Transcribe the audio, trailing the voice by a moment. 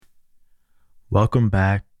Welcome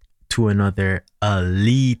back to another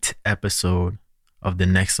elite episode of the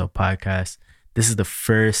Next Up podcast. This is the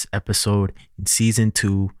first episode in season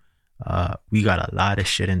 2. We got a lot of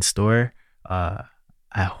shit in store. I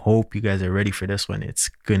hope you guys are ready for this one. It's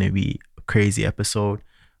gonna be a crazy episode.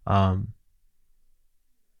 I'm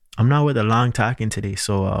not with a long talking today,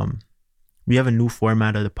 so we have a new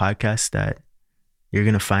format of the podcast that you're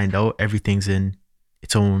gonna find out. Everything's in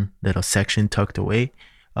its own little section tucked away.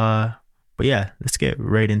 But yeah, let's get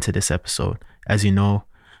right into this episode. As you know,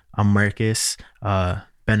 I'm Marcus. Ben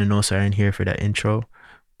and Nosa are in here for that intro,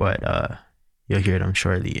 but you'll hear them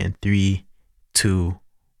shortly in 3, 2,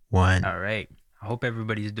 1. All right. I hope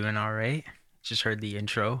everybody's doing all right. Just heard the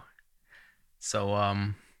intro. So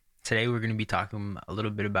today we're going to be talking a little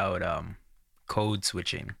bit about code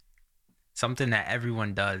switching. Something that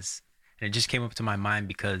everyone does. And it just came up to my mind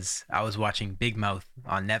because I was watching Big Mouth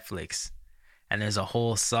on Netflix, and there's a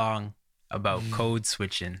whole song about code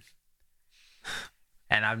switching.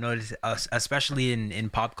 And I've noticed, especially in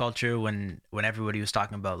pop culture, when everybody was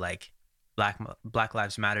talking about like Black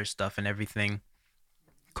Lives Matter stuff and everything,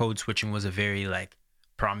 code switching was a very like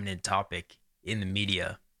prominent topic in the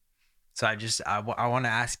media. So I want to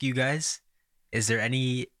ask you guys, is there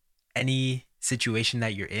any situation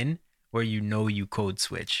that you're in where you code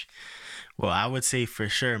switch? Well, I would say for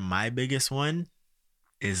sure my biggest one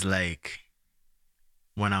is like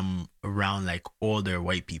when I'm around like older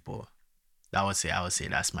white people. I would say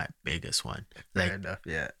that's my biggest one. Like, Fair enough,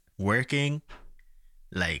 yeah. Working,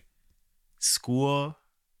 like school,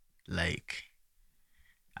 like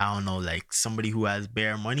I don't know, like somebody who has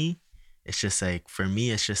bare money. It's just like, for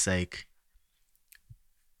me, it's just like,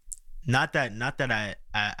 not that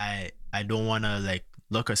I don't want to like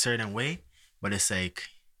look a certain way, but it's like,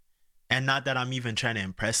 and not that I'm even trying to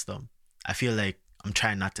impress them. I feel like I'm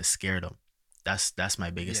trying not to scare them. That's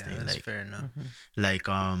my biggest thing. That's like, fair enough. like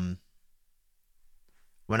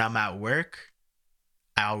when I'm at work,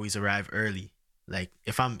 I always arrive early. Like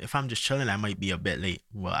if I'm just chilling, I might be a bit late.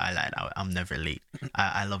 Well, I lied. I'm never late.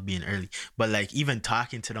 I love being early. But like even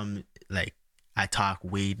talking to them, like I talk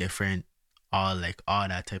way different, all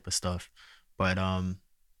that type of stuff. But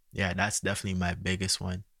yeah, that's definitely my biggest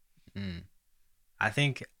one. I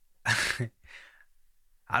think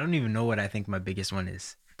I don't even know what I think my biggest one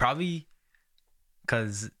is. Probably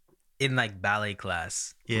because in like ballet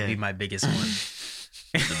class would be my biggest one.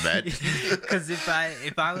 The bed. Because if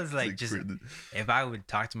I was like just if I would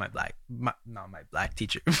talk to my black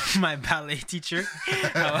teacher, my ballet teacher,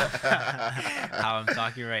 how I'm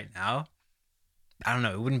talking right now, I don't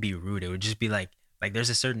know, it wouldn't be rude. It would just be like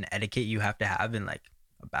there's a certain etiquette you have to have in like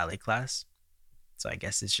a ballet class. So I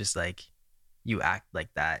guess it's just like you act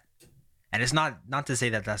like that. And it's not to say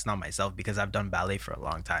that that's not myself, because I've done ballet for a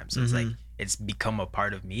long time. So it's like it's become a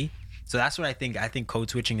part of me. So that's what I think. I think code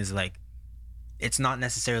switching is like, it's not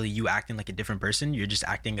necessarily you acting like a different person. You're just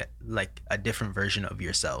acting like a different version of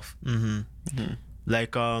yourself.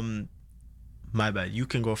 Like my bad. You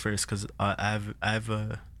can go first because I have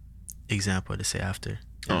a example to say after.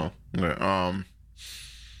 Oh, okay.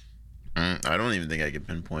 I don't even think I could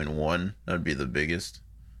pinpoint one. That'd be the biggest.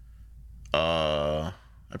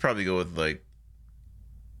 I'd probably go with like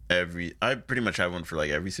I pretty much have one for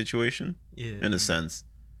like every situation. Yeah. In a sense,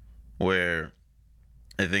 where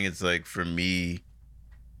I think it's like, for me,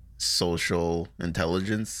 social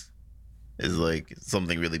intelligence is like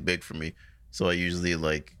something really big for me. So I usually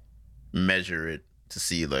like measure it to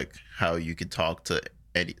see like how you could talk to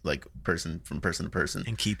any like person from person to person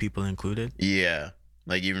And keep people included. Yeah.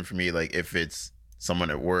 Like even for me, like if it's someone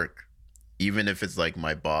at work, even if it's like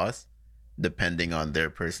my boss, depending on their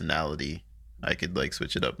personality, I could like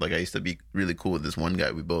switch it up. Like I used to be really cool with this one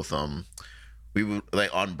guy. We both we would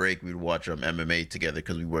like on break we'd watch MMA together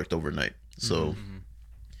because we worked overnight. So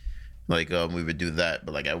like we would do that,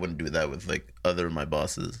 but like I wouldn't do that with like other of my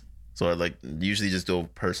bosses. So I like usually just go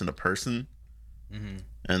person to person,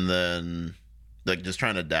 and then like just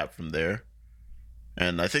trying to adapt from there.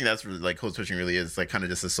 And I think that's really like code switching really is like kind of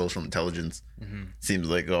just a social intelligence. Seems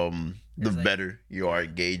like the like, better you are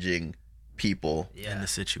gauging people in the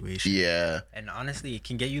situation. Yeah. And honestly, it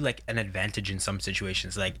can get you like an advantage in some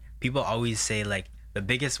situations. Like people always say like the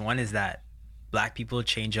biggest one is that black people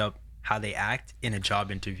change up how they act in a job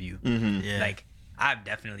interview. Yeah. Like I've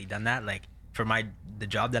definitely done that. Like for the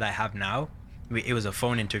job that I have now, it was a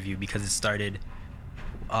phone interview because it started.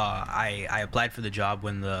 I applied for the job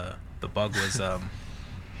when the bug was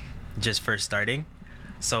just first starting,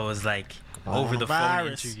 so it was like over the phone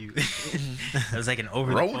interview. It was like an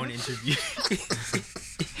over the phone interview.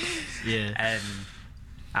 Yeah. And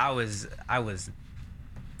I was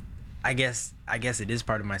I guess it is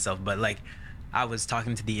part of myself, but like I was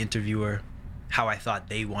talking to the interviewer how I thought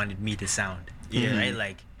they wanted me to sound. Yeah. Right?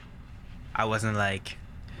 Like, I wasn't like,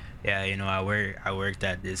 yeah, you know, I worked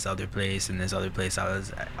at this other place and this other place. I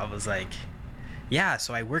was like, yeah,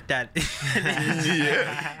 so I worked at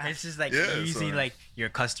Yeah. It's just like Yeah, using so- like your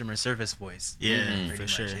customer service voice. Yeah, pretty for much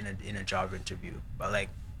sure. in a job interview. But like,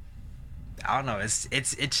 I don't know, it's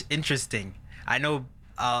interesting. I know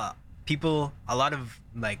people, a lot of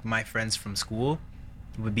like my friends from school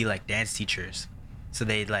would be like dance teachers. So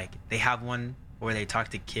they have one where they talk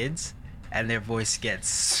to kids and their voice gets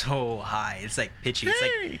so high. It's like pitchy. It's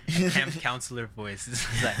like camp counselor voice.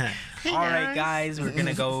 It's like, all right, guys, we're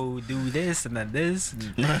gonna go do this and then this.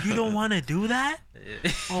 You don't want to do that?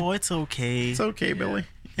 Oh, it's okay. It's okay, Billy.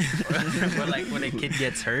 Or like when a kid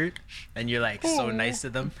gets hurt and you're like so nice to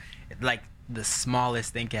them, like the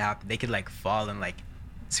smallest thing can happen. They could like fall and like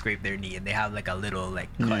scrape their knee and they have like a little like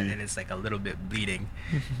cut and it's like a little bit bleeding,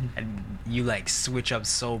 and you like switch up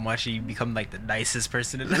so much and you become like the nicest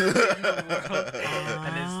person in the world.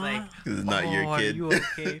 And it's like, 'Cause it's not your kid. Are you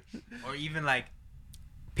okay? Or even like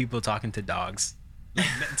people talking to dogs. Like,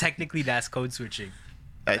 technically that's code switching.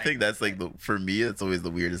 I think that's like for me, it's always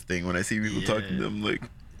the weirdest thing when I see people talking to them like,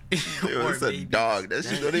 yo, Or it's a babies. dog. That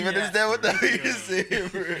shit don't even Yeah. understand what the hell you're saying,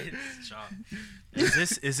 bro. It's shock.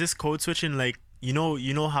 Is this code switching? Like, you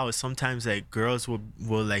know how sometimes like girls will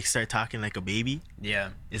like start talking like a baby? Yeah,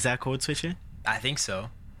 Is that code switching? I think so.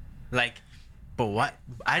 Like, But what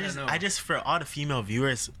I don't know. I just for all the female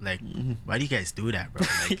viewers, like, why do you guys do that, bro?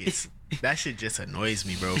 Like, it's that shit just annoys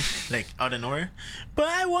me, bro. Like out of nowhere. But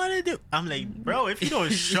I want to do. I'm like, bro, if you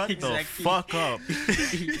don't shut the Exactly. fuck up.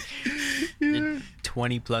 you're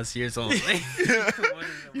 20 plus years old. Like, what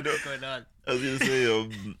You know- is going on? I was gonna say,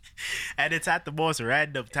 And it's at the most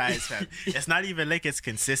random times, fam. It's not even like it's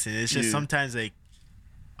consistent. It's just Yeah. sometimes like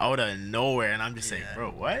out of nowhere, and I'm just like, Yeah. bro,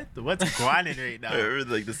 what's going on right now? I heard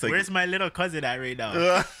like the second. Where's my little cousin at right now?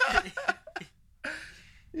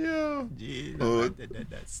 Yeah. Jeez, Oh.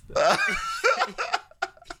 that's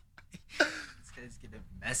This guy's getting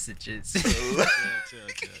messages.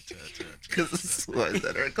 Because why is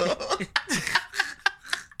that our call?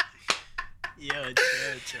 Yo,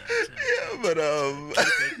 chill. Yeah, but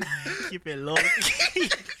Keep it low.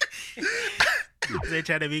 They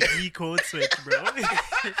trying to make me code switch, bro.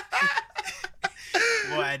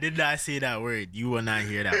 Boy, I did not say that word. You will not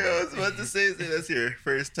hear that yeah, I word. was about to say that's your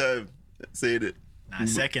first time saying it. Nah,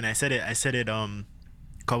 second, I said it a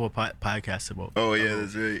couple podcasts ago. Oh yeah,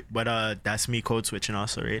 that's right. But that's me code switching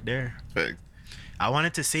also right there. Fact. I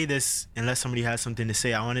wanted to say this unless somebody has something to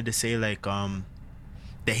say. I wanted to say like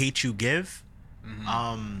the hate you give.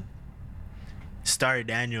 Starry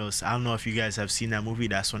Daniels. I don't know if you guys have seen that movie.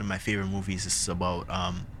 That's one of my favorite movies. It's about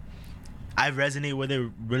I resonate with it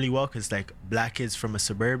really well because like black kids from a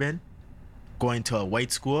suburban going to a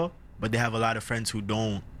white school, but they have a lot of friends who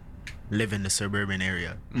don't live in the suburban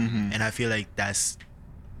area, and I feel like that's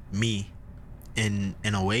me in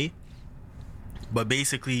a way. But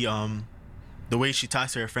basically, the way she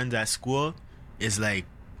talks to her friends at school is like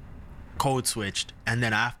code switched, and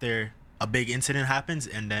then after a big incident happens,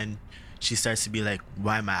 and then she starts to be like,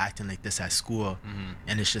 why am I acting like this at school?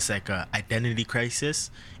 And it's just like a identity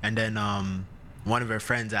crisis. And then one of her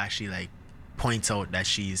friends actually like points out that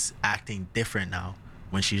she's acting different now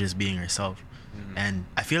when she's just being herself. And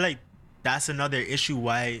I feel like that's another issue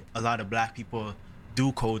why a lot of black people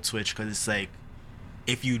do code switch, because it's like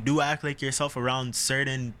if you do act like yourself around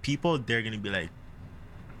certain people, they're gonna be like,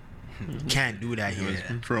 can't do that here.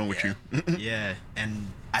 What's wrong with you? Yeah, and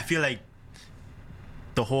I feel like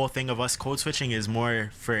the whole thing of us code switching is more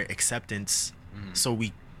for acceptance, so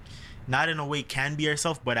we not in a way can be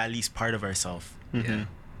ourselves, but at least part of ourselves. Yeah.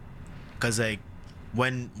 Because like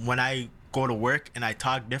when I go to work and I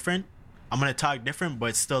talk different, I'm gonna talk different,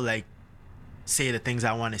 but still like say the things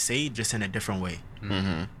I want to say, just in a different way.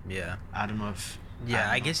 Yeah. I don't know if Yeah, don't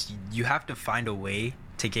I know. guess you have to find a way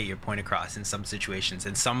to get your point across in some situations,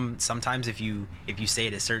 and sometimes if you say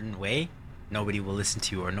it a certain way, nobody will listen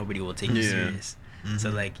to you or nobody will take you Yeah. serious. So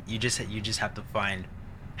like you just have to find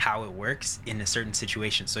how it works in a certain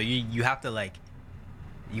situation. So you have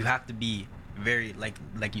to be very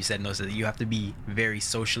like you said, Nosa, you have to be very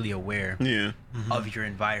socially aware Yeah. of your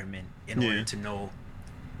environment in order Yeah. to know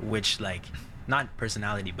which, like, not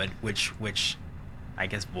personality, but which I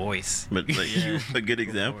guess voice. But like Yeah. a good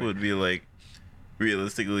example would be like,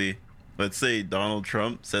 realistically, let's say Donald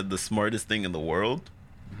Trump said the smartest thing in the world,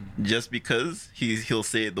 just because he'll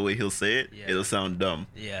say it the way he'll say it, Yeah. it'll sound dumb.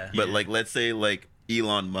 Yeah. But like, let's say like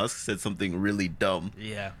Elon Musk said something really dumb,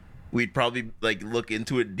 Yeah. we'd probably like look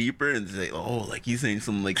into it deeper and say, oh, like he's saying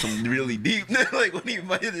some really deep, like when he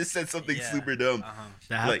might have just said something super dumb.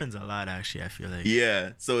 That happens a lot, actually. I feel like.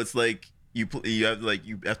 Yeah, so it's like you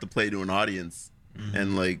have to play to an audience,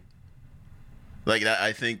 and like that.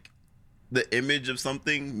 I think the image of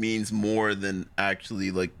something means more than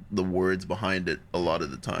actually like the words behind it a lot of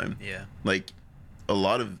the time. Yeah. Like a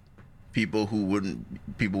lot of people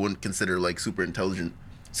wouldn't consider like super intelligent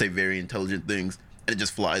say very intelligent things, and it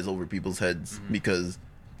just flies over people's heads because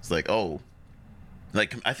it's like, oh,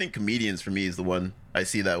 like I think comedians for me is the one I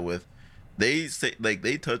see that with. They say like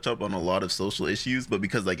they touch up on a lot of social issues, but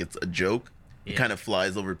because like it's a joke, it kind of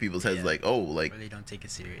flies over people's heads. Like, oh, like, or they don't take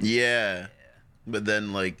it serious. Yeah. But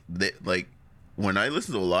then like when I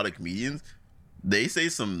listen to a lot of comedians, they say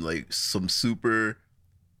some super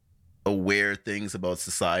aware things about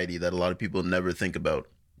society that a lot of people never think about,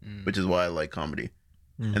 which is why I like comedy.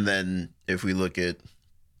 And then if we look at,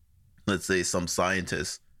 let's say, some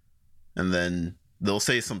scientists, and then they'll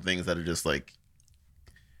say some things that are just like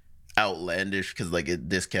outlandish because like it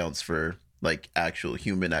discounts for like actual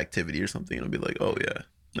human activity or something. It'll be like, oh yeah,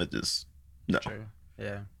 that just no. True.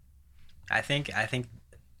 Yeah. I think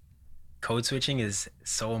code switching is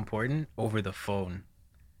so important over the phone.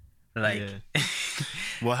 Like,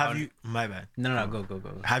 well, have you? My bad. No, go.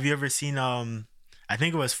 Have you ever seen? I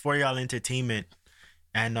think it was For Y'all Entertainment,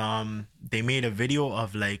 and they made a video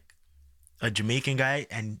of like a Jamaican guy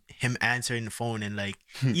and him answering the phone, and like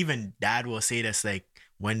even dad will say this, like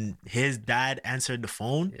when his dad answered the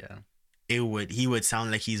phone, he would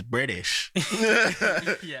sound like he's British.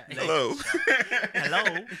 Yeah. Hello. Hello.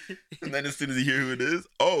 And then as soon as you hear who it is,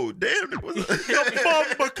 oh damn, it was the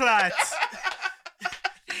bomber clats.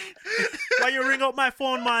 Why you ring up my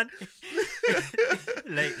phone, man?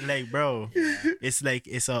 like, bro, it's like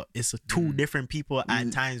it's a two different people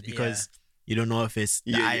at times because you don't know if it's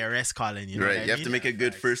the IRS calling you. Know right, you have to make a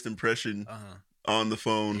good first impression on the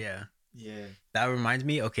phone. Yeah. That reminds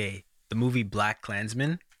me. Okay, the movie Black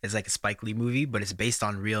Klansman is like a Spike Lee movie, but it's based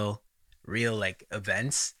on real like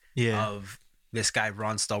events of this guy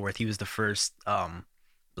Ron Stallworth. He was the first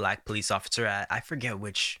black police officer at, I forget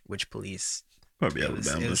which police. Probably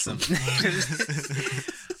Alabama.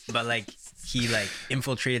 But like he like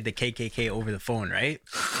infiltrated the KKK over the phone, right?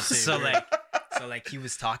 So like he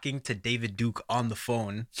was talking to David Duke on the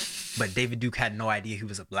phone, but David Duke had no idea he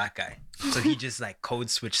was a black guy. So he just like code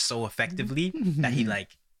switched so effectively that he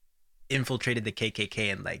like infiltrated the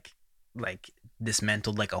KKK and like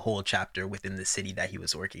dismantled like a whole chapter within the city that he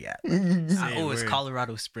was working at. It was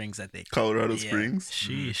Colorado Springs, I think. Colorado Springs.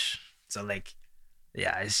 Sheesh. So like,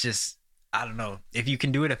 yeah, it's just, I don't know. If you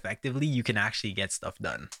can do it effectively, you can actually get stuff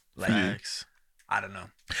done. Like, I don't know.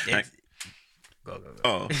 Go.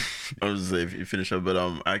 Oh, I was gonna say if you finish up, but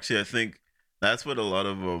actually, I think that's what a lot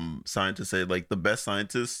of scientists say. Like the best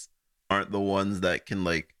scientists aren't the ones that can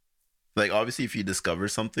like obviously if you discover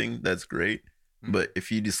something, that's great. But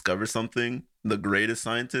if you discover something, the greatest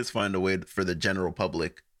scientists find a way for the general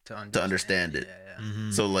public to understand it.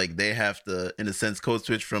 So like they have to, in a sense, code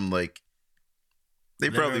switch from like they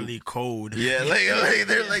literally probably code. Yeah, like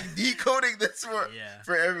they're like decoding this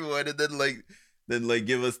for everyone, and then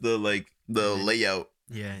give us the layout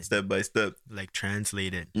step by step, like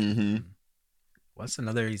translate it. What's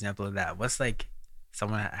another example of that? What's like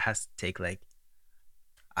someone has to take like,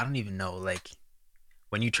 I don't even know, like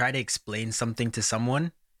when you try to explain something to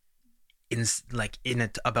someone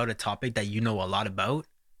about a topic that you know a lot about,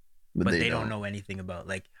 but they don't know anything about.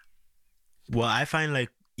 Like, well, I find like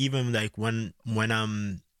even like when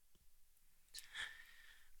I'm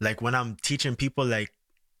teaching people like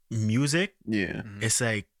music, it's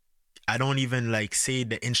like I don't even like say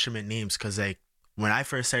the instrument names, because like when I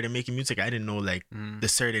first started making music, I didn't know like the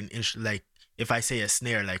certain like if I say a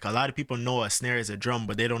snare, like a lot of people know a snare is a drum,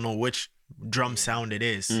 but they don't know which drum sound it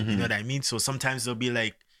is. You know what I mean? So sometimes they'll be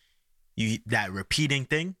like that repeating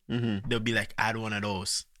thing, they'll be like, add one of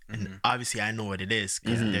those. And obviously I know what it is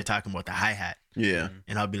because they're talking about the hi-hat.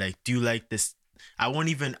 And I'll be like, do you like this? I won't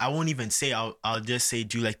even say, I'll just say,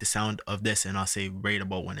 do you like the sound of this? And I'll say right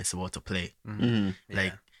about when it's about to play.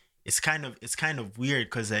 Like it's kind of weird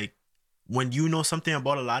because like when you know something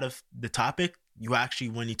about a lot of the topic, you actually,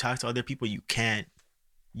 when you talk to other people, you can't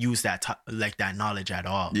use that that knowledge at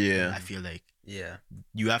all. I feel like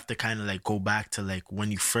you have to kind of like go back to like when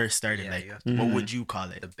you first started, like what would you call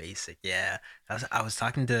it? The basic. I was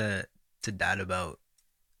talking to Dad about,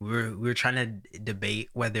 we were trying to debate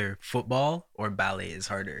whether football or ballet is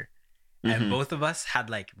harder, and both of us had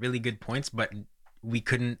like really good points, but we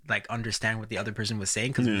couldn't like understand what the other person was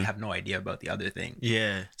saying because we have no idea about the other thing.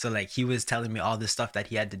 Yeah. So like he was telling me all this stuff that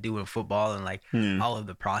he had to do in football and like all of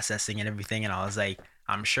the processing and everything, and I was like,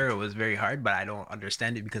 I'm sure it was very hard, but I don't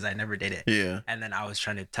understand it because I never did it. Yeah. And then I was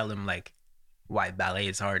trying to tell him like why ballet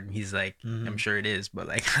is hard, and he's like, I'm sure it is, but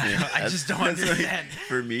like I just don't understand. Like,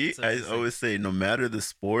 for me, So I it's always say no matter the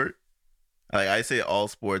sport, like I say all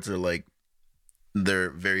sports are like they're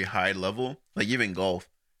very high level, like even golf.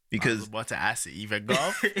 I was Because about to ask it, even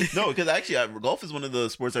golf. no, because actually golf is one of the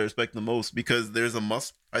sports I respect the most because there's a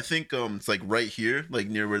muscle. I think it's like right here, like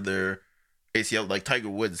near where their ACL, like Tiger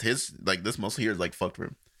Woods, his like this muscle here is like fucked for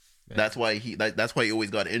him. Yeah. That's why he always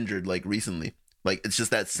got injured like recently. Like it's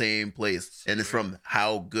just that same place, and it's from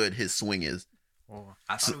how good his swing is. Oh,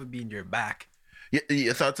 I thought it would be in your back. Yeah,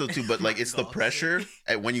 I thought so too. But like it's the Golf. pressure.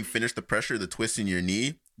 And when you finish the pressure, the twist in your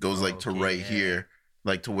knee goes like to Okay, right yeah. here,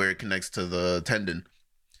 like to where it connects to the tendon.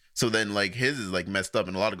 So then like his is like messed up,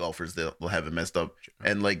 and a lot of golfers they'll have it messed up,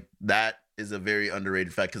 and like that is a very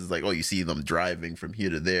underrated fact because it's like, oh, you see them driving from here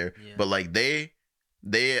to there, Yeah. but like they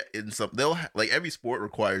in some like every sport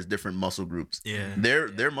requires different muscle groups. Yeah.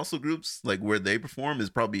 Their muscle groups, like where they perform, is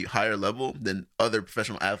probably higher level than other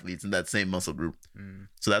professional athletes in that same muscle group.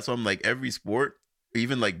 So that's why I'm like every sport,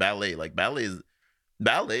 even like ballet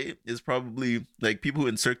is probably like people who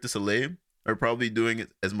in Cirque du Soleil are probably doing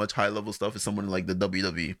as much high level stuff as someone in like the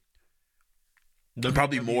WWE.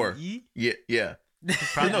 Probably more. WWE? Yeah.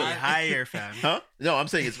 Probably No. higher, fam. Huh? No, I'm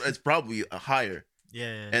saying it's probably a higher.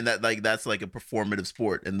 Yeah. And that's like a performative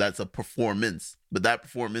sport, and that's a performance. But that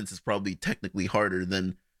performance is probably technically harder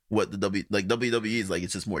than what the WWE is like.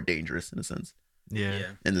 It's just more dangerous in a sense. Yeah.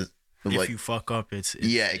 And If like you fuck up, it's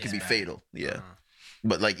it can be bad. fatal. Yeah. Uh-huh.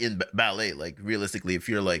 But like in ballet, like realistically, if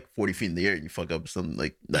you're like 40 feet in the air and you fuck up something,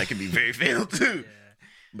 like that can be very fatal too. Yeah.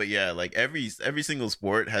 But yeah, like every single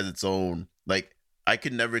sport has its own. Like I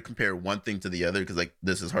could never compare one thing to the other because like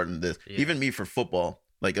this is harder than this. Yeah. Even me for football,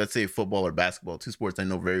 like let's say football or basketball, two sports I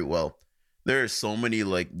know very well. There are so many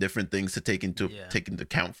like different things to take into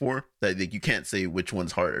account for that like, you can't say which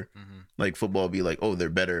one's harder. Like football be like, oh, they're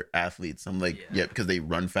better athletes. I'm like, yeah, because they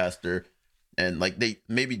run faster. And like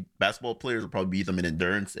maybe basketball players will probably beat them in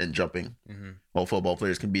endurance and jumping, while football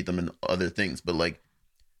players can beat them in other things. But like,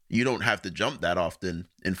 you don't have to jump that often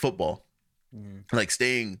in football. Like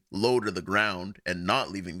staying low to the ground and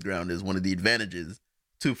not leaving the ground is one of the advantages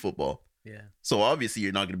to football. Yeah. So obviously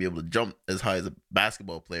you're not going to be able to jump as high as a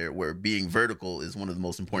basketball player, where being vertical is one of the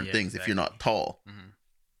most important things if you're not tall.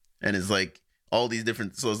 And it's like all these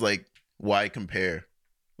different. So it's like, why compare?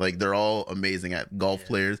 Like they're all amazing at golf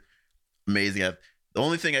players. Amazing at the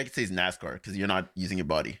only thing I could say is NASCAR because you're not using your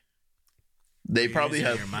body. They You're probably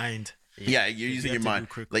using have your mind. Yeah, you're using your mind.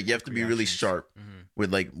 Like you have to be really sharp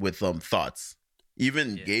with thoughts.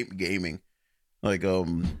 Even gaming, like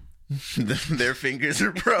their fingers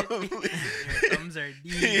are probably Your thumbs are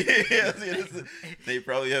deep. they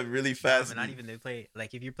probably have really fast. But not even they play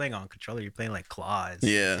like if you're playing on controller, you're playing like claws.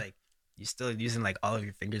 Yeah. It's like you're still using like all of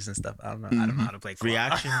your fingers and stuff. I don't know. I don't know how to play claw.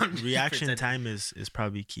 Reaction time is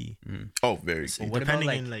probably key. Oh, very. But what Depending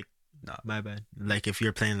about, on like no. my bad. Like if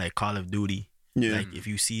you're playing like Call of Duty, like if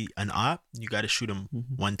you see an op, you gotta shoot him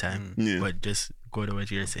one time. But just go to what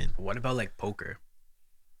you're saying. What about like poker?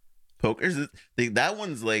 Poker's that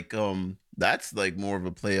one's like that's like more of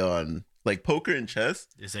a play on like poker and chess.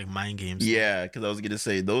 It's like mind games. Yeah, because I was gonna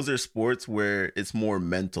say those are sports where it's more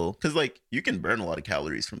mental. Because like you can burn a lot of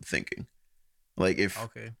calories from thinking. Like if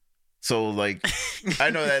so, like I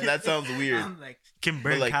know that sounds weird. I'm like, Can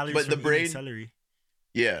burn calories but from the eating brain, celery.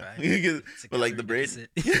 yeah, it's a but like the brain, deficit.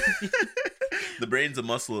 the brain's a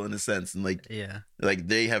muscle in a sense, and like like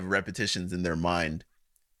they have repetitions in their mind.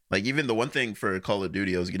 Like even the one thing for Call of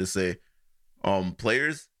Duty, I was gonna say,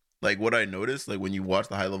 players, like what I noticed, like when you watch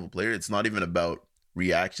the high level player, it's not even about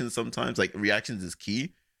reactions sometimes. Like reactions is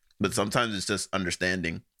key, but sometimes it's just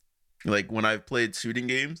understanding. Like when I've played shooting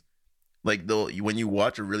games, like when you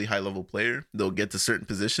watch a really high level player, they'll get to certain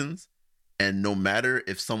positions, and no matter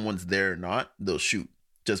if someone's there or not, they'll shoot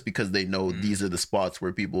just because they know these are the spots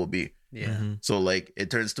where people will be. Yeah. So like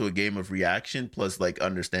it turns to a game of reaction plus like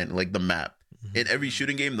understanding, like the map. In every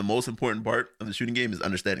shooting game, the most important part of the shooting game is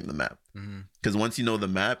understanding the map. Because once you know the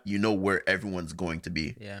map, you know where everyone's going to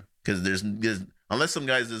be. Yeah. Because there's unless some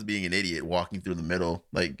guy's just being an idiot walking through the middle,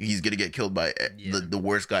 like he's gonna get killed by the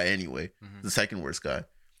worst guy anyway, the second worst guy.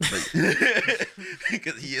 Like,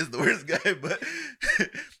 because he is the worst guy. But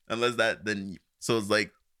unless that, then so it's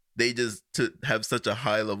like they just to have such a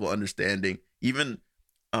high level understanding. Even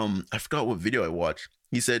I forgot what video I watched.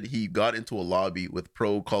 He said he got into a lobby with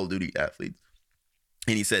pro Call of Duty athletes.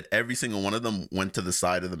 And he said every single one of them went to the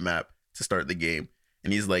side of the map to start the game.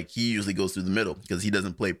 And he's like, he usually goes through the middle because he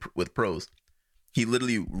doesn't play with pros. He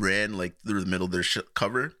literally ran like through the middle of their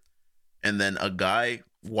cover. And then a guy,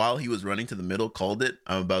 while he was running to the middle, called it,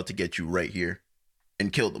 "I'm about to get you right here,"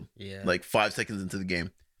 and killed him. Yeah. Like 5 seconds into the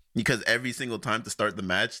game. Because every single time to start the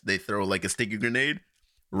match, they throw like a sticky grenade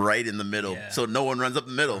right in the middle. Yeah. So no one runs up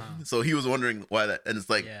the middle. So he was wondering why that. And it's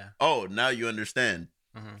like, oh, now you understand.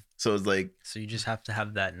 So it's like. So you just have to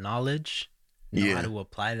have that knowledge, know how to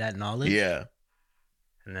apply that knowledge. Yeah.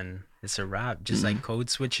 And then it's a wrap. Just like code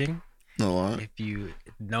switching. A lot. If you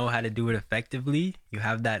know how to do it effectively, you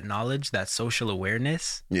have that knowledge, that social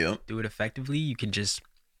awareness. Yeah. Do it effectively. You can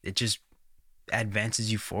it just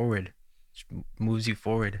advances you forward, moves you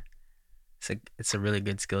forward. It's a really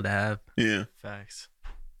good skill to have. Yeah. Facts.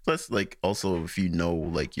 Plus, like, also if you know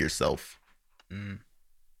like yourself,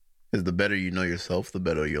 because the better you know yourself, the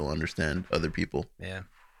better you'll understand other people. Yeah.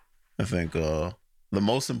 I think the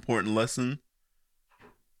most important lesson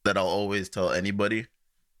that I'll always tell anybody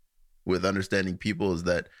with understanding people is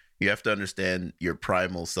that you have to understand your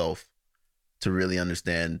primal self to really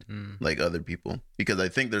understand like other people. Because I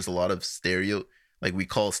think there's a lot of we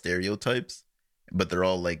call stereotypes, but they're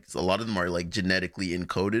all like, a lot of them are like genetically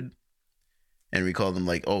encoded. And we call them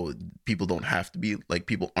like, oh, people don't have to be like,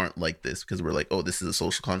 people aren't like this, because we're like, oh, this is a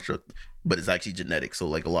social construct, but it's actually genetic. So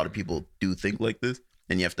like a lot of people do think like this,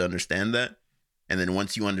 and you have to understand that. And then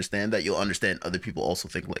once you understand that, you'll understand other people also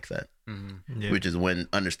think like that, which is when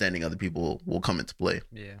understanding other people will come into play.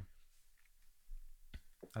 Yeah.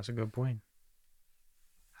 That's a good point.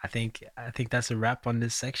 I think that's a wrap on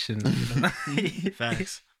this section.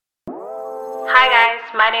 Thanks. Hi guys,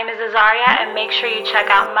 my name is Azaria, and make sure you check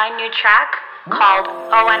out my new track called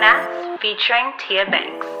ONS featuring Tia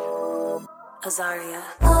Banks. Azaria.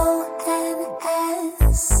 ONS,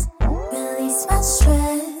 release my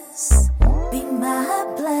stress, be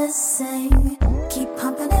my blessing, keep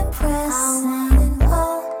pumping and pressing.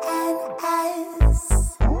 ONS,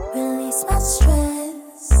 release my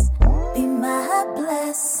stress, be my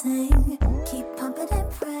blessing, keep pumping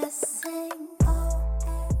and pressing.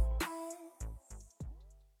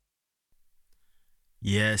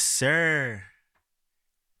 Yes, sir.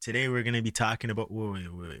 Today we're gonna be talking about. Wait,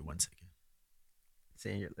 1 second.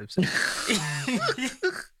 Saying your lips.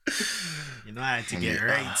 You know I had to get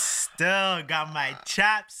right. Still got my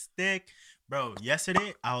chapstick, bro.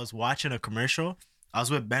 Yesterday I was watching a commercial. I was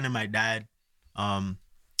with Ben and my dad.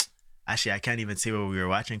 Actually I can't even say what we were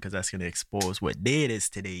watching because that's gonna expose what day it is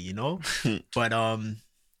today. You know, but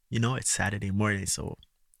you know it's Saturday morning, so.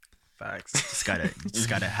 Facts. Just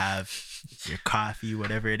gotta have your coffee,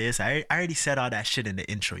 whatever it is. I already said all that shit in the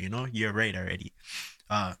intro, you know? You're right already.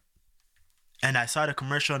 And I saw the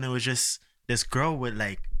commercial and it was just this girl with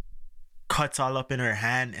like cuts all up in her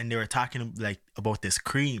hand, and they were talking like about this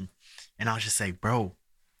cream. And I was just like, bro,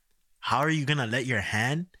 how are you gonna let your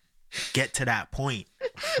hand get to that point?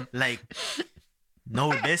 Like,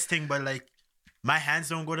 no, this thing, but like my hands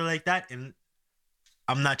don't go to like that. And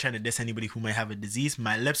I'm not trying to diss anybody who might have a disease.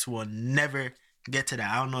 My lips will never get to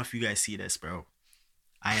that. I don't know if you guys see this, bro.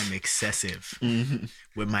 I am excessive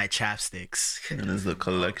with my chapsticks. And it's a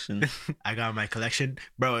collection. I got my collection.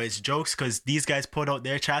 Bro, it's jokes because these guys put out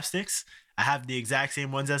their chapsticks. I have the exact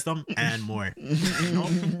same ones as them and more. You know?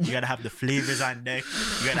 You gotta have the flavors on deck.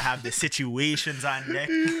 You gotta have the situations on deck.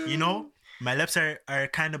 You know? My lips are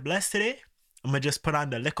kind of blessed today. I'm gonna just put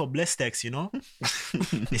on the little Blistex, you know?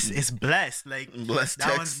 It's blessed. Like, Blessed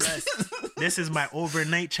that one's blessed. This is my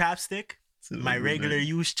overnight chapstick. My regular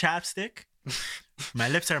use chapstick. My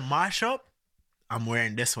lips are mash up. I'm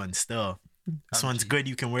wearing this one still. This one's good.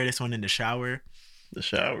 You can wear this one in the shower. The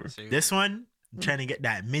shower. This one, I'm trying to get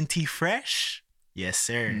that minty fresh. Yes,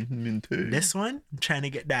 sir. Minty. This one, I'm trying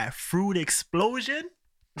to get that fruit explosion.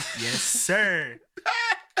 Yes, sir.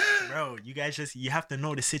 Bro, you guys you have to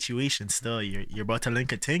know the situation still. You're about to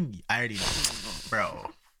link a thing. I already know.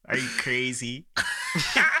 Bro, are you crazy?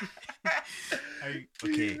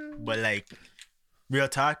 Okay, but like, real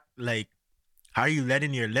talk, like, how are you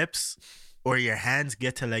letting your lips or your hands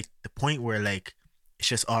get to like the point where like it's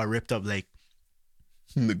just all ripped up? Like,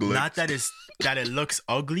 Neglect. not that it looks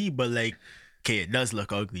ugly, but like, okay, it does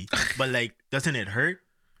look ugly, but like, doesn't it hurt?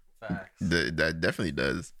 Facts. That definitely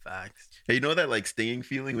does. Facts. Hey, you know that like stinging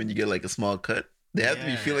feeling when you get like a small cut? They have to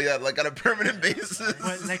be feeling that like on a permanent basis.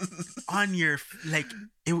 But like on your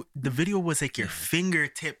the video was like your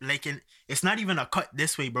fingertip, like it's not even a cut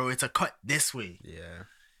this way, bro. It's a cut this way. Yeah.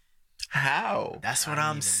 How? That's what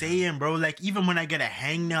I'm saying, bro. Like even when I get a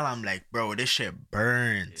hangnail, I'm like, bro, this shit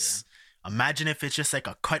burns. Yeah. Imagine if it's just like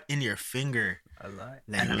a cut in your finger. I lie.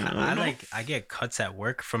 Like, I get cuts at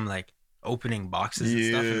work from like opening boxes and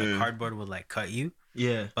stuff, and the Yeah. cardboard would like cut you.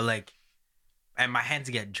 Yeah. But like, and my hands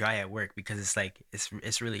get dry at work because it's like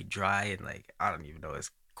it's really dry and like I don't even know,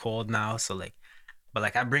 it's cold now. So like, but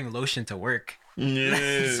like I bring lotion to work,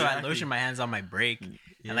 Yeah. so I lotion my hands on my break,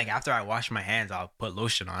 and like after I wash my hands, I'll put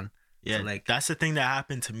lotion on. Yeah, So, like, that's the thing that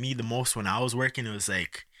happened to me the most when I was working. It was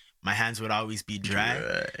like my hands would always be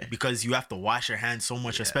dry because you have to wash your hands so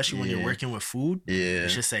much, especially when you're working with food. Yeah.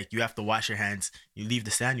 It's just like you have to wash your hands. You leave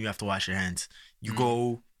the stand, you have to wash your hands. You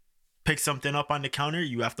go pick something up on the counter,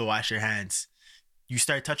 you have to wash your hands. You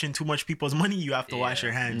start touching too much people's money, you have to wash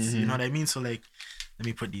your hands. You know what I mean? So like, let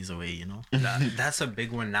me put these away, you know? That's a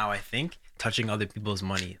big one now, I think, touching other people's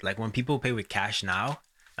money. Like when people pay with cash now,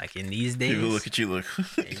 like in these days, People look at you like,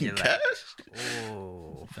 and you're like, cash?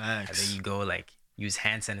 oh, Facts. and then you go like use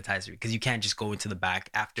hand sanitizer because you can't just go into the back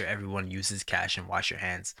after everyone uses cash and wash your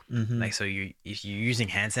hands. Like, so if you're using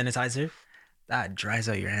hand sanitizer, that dries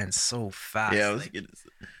out your hands so fast. Yeah, I was like, getting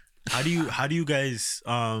How do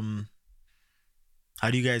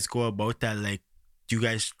you guys go about that? Like, do you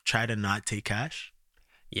guys try to not take cash?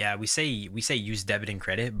 yeah, we say use debit and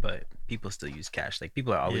credit, but people still use cash. Like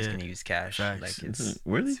people are always Yeah. gonna use cash. Facts. Like it's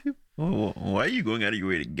Where are these people? Why are you going out of your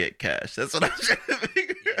way to get cash? That's what I'm trying to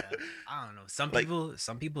figure out. I don't know. Some Like-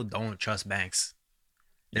 people don't trust banks.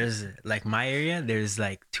 There's like my area, there's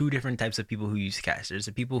like two different types of people who use cash. There's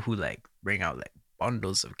the people who like bring out like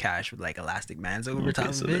bundles of cash with like elastic bands over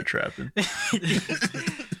top so of they're it. trapping.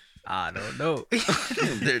 I don't know.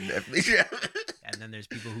 They're definitely trapping. And then there's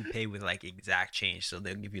people who pay with like exact change, so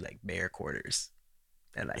they'll give you like bare quarters.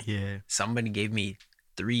 And like Yeah, somebody gave me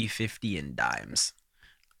 $3.50 in dimes.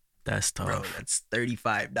 that's tough. Bro, that's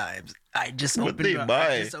 35 dimes. I just What'd opened they a, buy?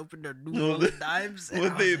 I just opened a new roll of dimes. and I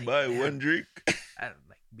What was they like, buy? "Damn." One drink? I don't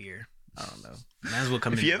like beer. I don't know. Might as well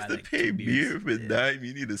come If in you and have buy, to like, pay 2 beer beers. for Yeah. dime,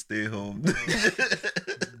 you need to stay home.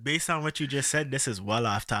 Based on what you just said, this is well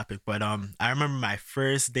off topic, but I remember my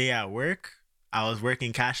first day at work. I was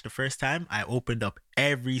working cash the first time. I opened up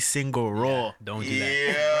every single roll. Don't do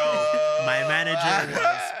that. Yeah. My manager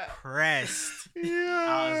was pressed. Yeah.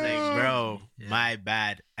 I was like, bro, my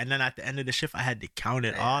bad. And then at the end of the shift, I had to count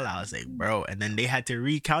it all. I was like, bro. And then they had to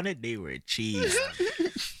recount it. They were cheese,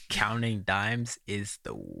 Counting dimes is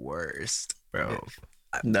the worst, bro.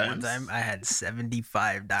 One Dimes? time I had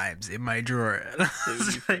 75 dimes in my drawer. And I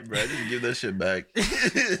was like, Bro, just give that shit back.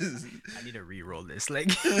 I need to re-roll this. Like,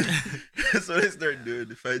 That's what I start doing.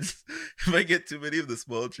 If I get too many of the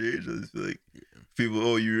small change, I just feel like people,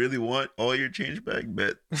 oh, you really want all your change back?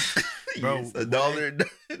 Bet. Bro, Yes, $1 in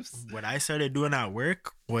dimes. what I started doing at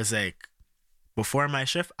work was like, before my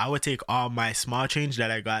shift, I would take all my small change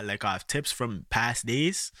that I got like off tips from past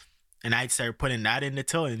days, and I'd start putting that in the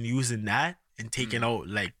till and using that and taking out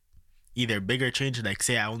like either bigger change, like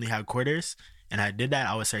say I only had quarters and I did that,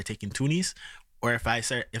 I would start taking toonies. Or if I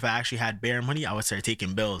actually had bare money, I would start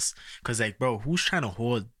taking bills. Cause like, bro, who's trying to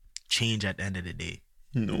hold change at the end of the day?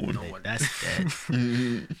 No one. Like, that's dead.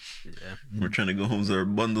 yeah. We're trying to go home with our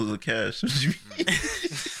bundles of cash.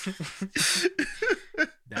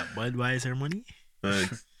 That Budweiser money.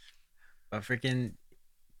 Thanks. But freaking,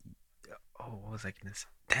 what was I gonna say?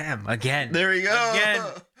 Damn, again. There we go. Again.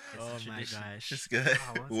 Oh It's a my tradition. gosh. This guy,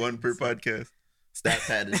 Oh, what's one it per say? podcast. Stat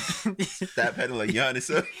padding. Stat padding like Giannis.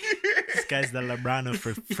 This guy's the LeBron of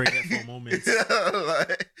forgetful moments.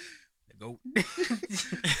 Like, The goat.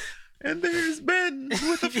 and there's Ben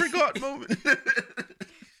with a forgotten moment.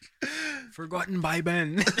 Forgotten by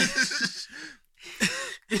Ben.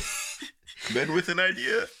 Ben with an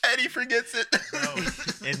idea, and he forgets it. Bro,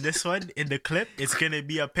 in this one, in the clip, it's gonna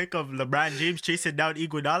be a pic of LeBron James chasing down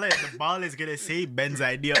Iguodala, and the ball is gonna say Ben's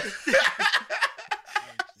idea. This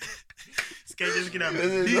guy just gonna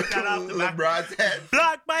beat that off the back. LeBron's head.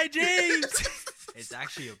 Blocked by James. It's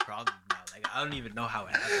actually a problem now. Like, I don't even know how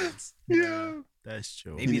it happens. Yeah. That's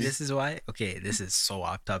true. Maybe this is why. Okay, this is so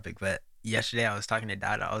off topic, but yesterday I was talking to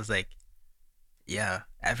Dad. I was like, yeah,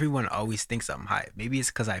 everyone always thinks I'm high. Maybe it's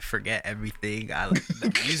because I forget everything. I like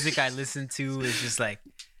the music I listen to is just like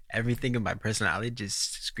everything in my personality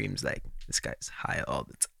just screams like this guy's high all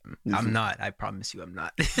the time. I'm not. I promise you, I'm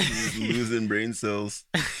not. You're losing brain cells.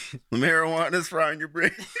 The marijuana's frying your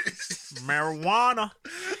brain. Marijuana.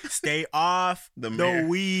 Stay off the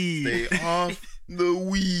weed. Stay off the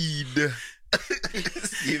weed.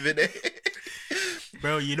 Stephen A.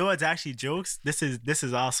 Bro, you know what's actually jokes? This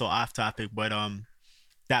is also off topic, but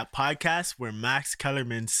that podcast where Max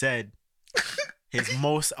Kellerman said his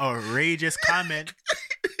most outrageous comment,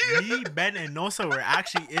 me, Ben, and Nosa were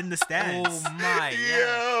actually in the stands. Oh my, yeah.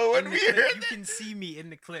 Yo, when In we the clip, heard you can see me in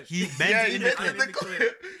the clip. Ben's yeah, in you the did clip. in the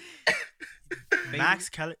clip. Max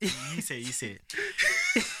Keller, you say it.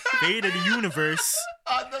 Fate of the universe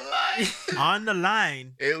On the line. on the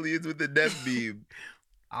line. Aliens with the death beam.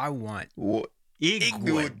 I want. What?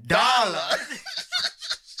 Iguodala.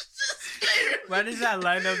 Why does that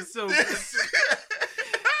line up so good?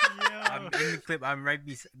 I'm Yo. in the clip. I'm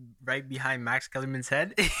right behind Max Kellerman's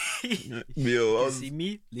head. Yo, You see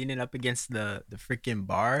me leaning up against the freaking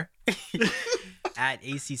bar at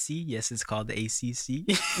ACC. Yes, it's called the ACC.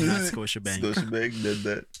 Not Scotiabank. Scotiabank did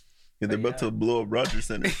that. Yeah, they're But about to blow up Rogers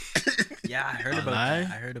Center. Yeah, I heard about Lie?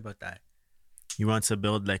 that. I heard about that. He wants to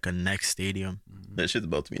build like a next stadium. That shit's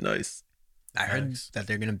about to be nice. I heard Facts. that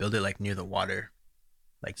they're gonna build it like near the water,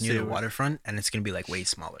 like near Say the what? waterfront, and it's gonna be like way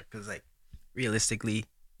smaller. Because like realistically,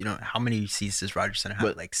 you know how many seats does Rogers Center have?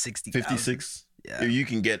 But Like 60. 56. Yeah. You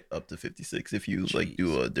can get up to 56 if you like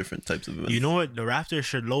do different types of events. You know what? The Raptors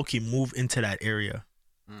should low-key move into that area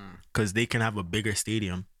because they can have a bigger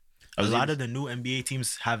stadium. I A was lot gonna- of the new NBA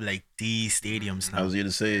teams have like these stadiums I now. was gonna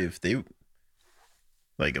say if they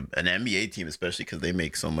like an NBA team, especially because they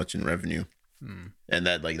make so much in revenue, and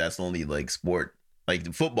that like that's the only like sport like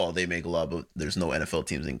the football they make a lot, but there's no NFL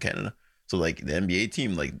teams in Canada. So like the NBA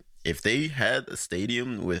team, like if they had a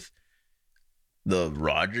stadium with the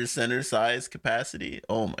Rogers Center size capacity,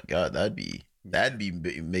 oh my god, that'd be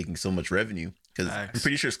making so much revenue because I'm Facts.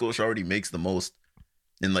 pretty sure Scotia already makes the most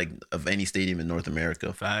in like of any stadium in North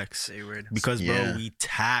America. Facts. Say word. Because, bro, Yeah. we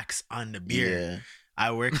tax on the beer. Yeah.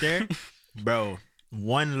 I work there. Bro,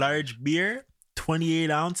 one large beer, 28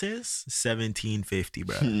 ounces, $17.50,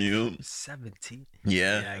 bro. Yeah. 17.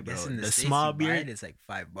 Yeah. I guess bro. in the The States, small you buy beer- it, it's like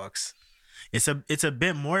 $5. It's a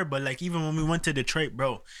bit more, but like even when we went to Detroit,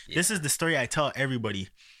 bro, this is the story I tell everybody.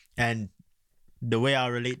 And the way I'll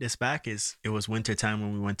relate this back is it was winter time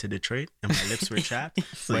when we went to Detroit and my lips were chapped.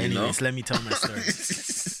 So But you know. anyways, let me tell my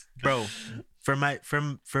story. Bro, for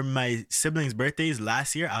my siblings' birthdays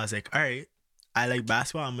last year, I was like, all right, I like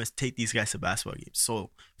basketball. I'm gonna take these guys to basketball games. So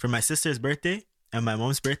for my sister's birthday and my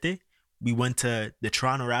mom's birthday, we went to the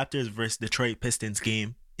Toronto Raptors versus Detroit Pistons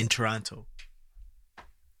game in Toronto.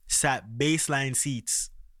 Sat baseline seats,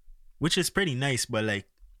 which is pretty nice, but like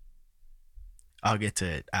I'll get to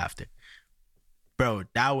it after. Bro,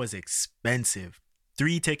 that was expensive.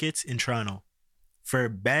 3 tickets in Toronto. For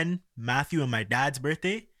Ben, Matthew, and my dad's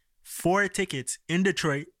birthday, 4 tickets in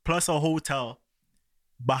Detroit plus a hotel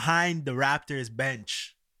behind the Raptors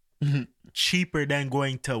bench. Cheaper than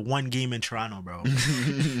going to one game in Toronto, bro.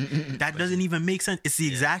 That doesn't even make sense. It's the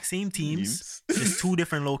exact same teams. It's 2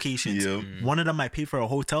 different locations. Yep. One of them I paid for a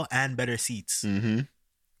hotel and better seats. Mm-hmm.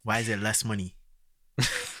 Why is it less money?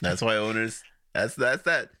 That's why owners. That's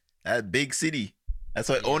that big city. That's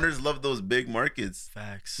why owners love those big markets.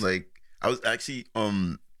 Facts. Like I was actually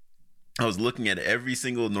I was looking at every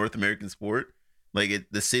single North American sport. Like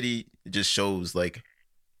the city just shows like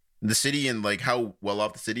the city and like how well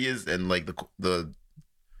off the city is and like the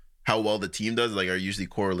how well the team does like are usually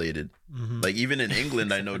correlated. Mhm. Like even in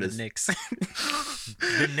England, I For the noticed. Knicks.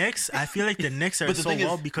 The Knicks, I feel like the Knicks are But the so thing is-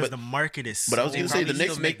 well because but- the market is But I was so gonna say the probably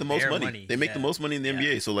Knicks still make the most bare money. money. They make the Yeah. most money in the Yeah.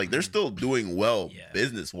 NBA. So like they're still doing well Yeah.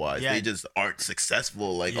 business wise. Yeah. They just aren't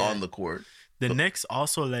successful like Yeah. on the court. The Knicks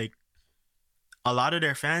also like a lot of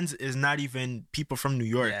their fans is not even people from New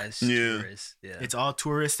York. Yeah, it's Yeah. tourists. Yeah. It's all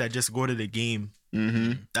tourists that just go to the game.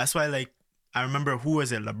 Mm-hmm. That's why like I remember who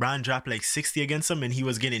was it? LeBron dropped like 60 against him and he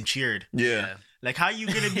was getting cheared. Yeah. Like how you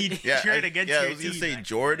gonna be Yeah, cheered against I your was gonna team? say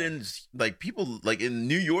Jordan's like people like in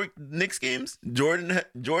New York Knicks games. Jordan,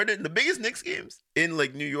 the biggest Knicks games in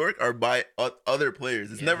like New York are by other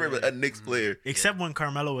players. It's Yeah. never a Knicks player. Except when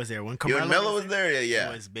Carmelo was there. When Yeah, Carmelo when Melo was there, yeah.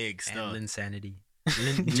 it was big And stuff. Linsanity.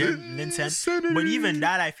 Linsanity. But even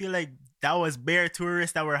that, I feel like that was bare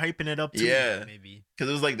tourists that were hyping it up too. Yeah, Maybe. because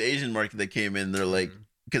it was like the Asian market that came in. They're like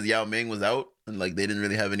because Yao Ming was out and like they didn't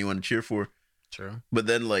really have anyone to cheer for. True. But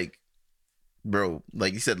then like, bro,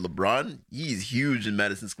 like you said, LeBron, he's huge in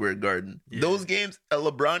Madison Square Garden. Yeah. Those games, a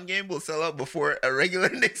LeBron game will sell out before a regular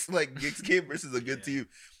Knicks game versus a good team.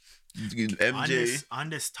 MJ. On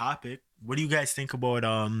this topic, what do you guys think about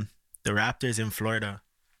the Raptors in Florida?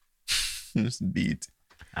 Just beat.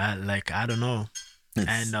 I don't know.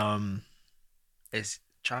 And It's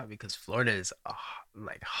try because Florida is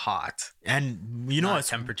like hot. and you know Not what's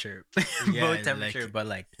temperature, Yeah, both temperature, like- but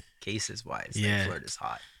like cases wise, Yeah. like Florida's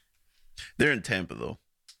hot. They're in Tampa though.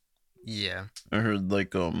 Yeah, I heard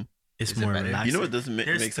like it's Is it more better? relaxing. you know what doesn't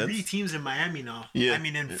There's make 3 sense? teams in Miami now. Yeah, I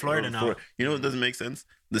mean in Florida now. You know what doesn't make sense?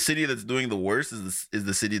 The city that's doing the worst is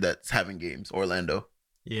the city that's having games. Orlando.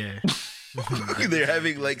 Yeah. They're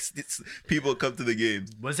having like people come to the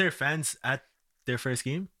games. Was there fans at their first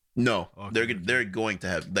game? No, Okay, they're going to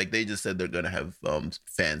have, like, they just said they're gonna have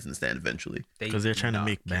fans in the stand eventually. Because they're trying to not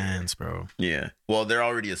make care. bands, bro. Yeah. Well, they're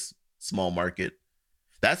already a small market.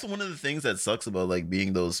 That's one of the things that sucks about like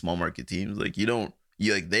being those small market teams. Like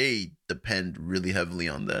they depend really heavily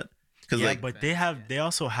on that. Because Yeah, like, but they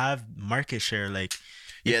also have market share. Like,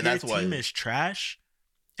 yeah, if that's your why. team is trash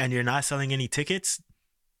and you're not selling any tickets,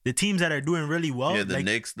 the teams that are doing really well, Yeah, the like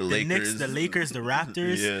Knicks, the Knicks, Lakers, the Lakers, the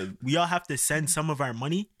Raptors, yeah, we all have to send some of our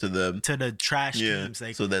money to them. to the trash Yeah, teams.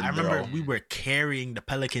 Like, so then I they're remember all- we were carrying the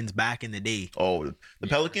Pelicans back in the day. Oh, the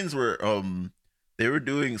Pelicans were they were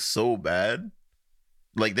doing so bad.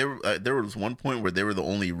 Like there was one point where they were the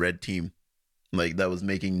only red team, like that was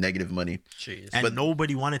making negative money. Jeez. And But-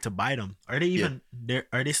 nobody wanted to buy them. Are they even there?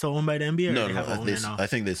 Are they still owned by the NBA? Or No, they have an owner now? I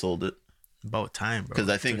think they sold it. About time, bro. 'Cause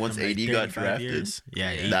I think Took once them, like, AD got 35 drafted, years. Yeah,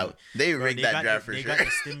 AD. That they Bro, rigged they that got draft the, for they sure. got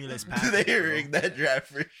the stimulus package. They bro. rigged that draft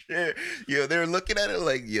for sure. Yo, they were looking at it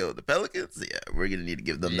like, yo, the Pelicans, yeah, we're gonna need to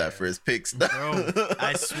give them that first pick stuff. Bro,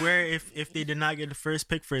 I swear, if they did not get the first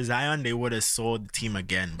pick for Zion, they would have sold the team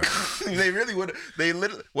again, bro. They really would. They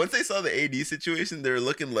literally, once they saw the AD situation, they were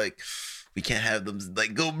looking like, we can't have them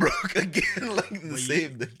like go broke again, like the But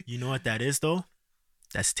same thing. You know what that is though?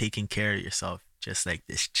 That's taking care of yourself. Just like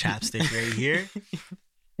this chapstick right here.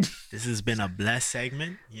 This has been a blessed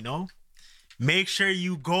segment, you know? Make sure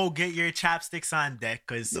you go get your chapsticks on deck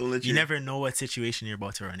because Don't let you your- never know what situation you're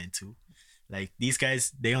about to run into. Like these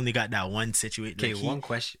guys, they only got that one situation. Okay, Like,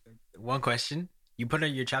 one question. You put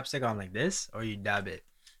your chapstick on like this, or you dab it?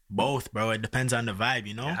 both, bro. It depends on the vibe,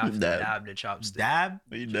 you know? You have to Dab. dab the chopstick. Dab,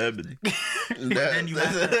 What you dabbing? then you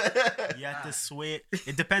have to sway it.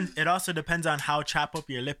 It depends. It also depends on how chap up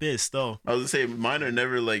your lip is, though. I was gonna say mine are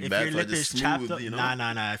never like If bad. your So I lip just is chapped smooth, up, you know.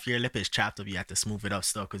 nah. If your lip is chapped up, you have to smooth it up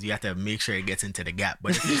still because you have to make sure it gets into the gap.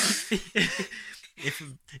 But if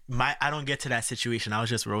I don't get to that situation, I was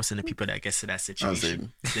just roasting the people that gets to that I was situation.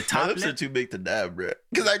 saying, The my top lips are lip. too big to dab, bro.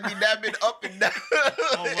 Because I'd be dabbing up and down.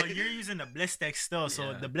 Oh well, you're using the Blistex still,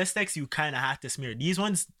 so Yeah. the Blistex you kind of have to smear. These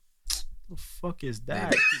ones, the fuck is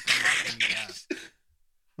that?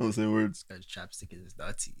 I was saying words. Because chapstick is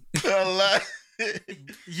dirty. A lot.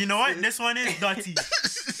 You know what? This one is dirty,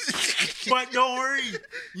 but don't worry.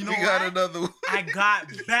 You know we got what? another one. I got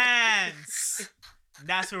bands.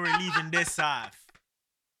 That's where we're leaving this off.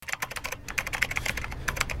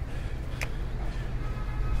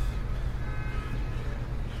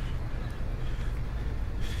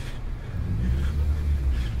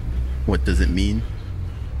 What does it mean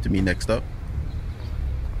to me next up?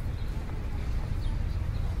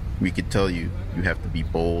 We could tell you have to be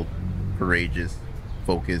bold, courageous,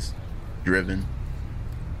 focused, driven.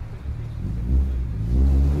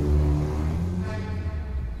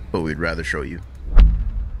 But we'd rather show you.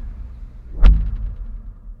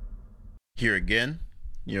 Here again,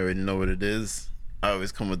 you already know what it is. I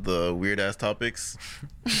always come with the weird ass topics.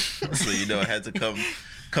 So you know I had to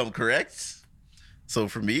come correct. So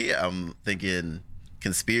for me, I'm thinking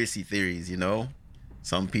conspiracy theories, you know?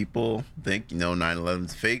 Some people think, 9/11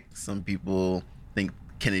 is fake. Some people think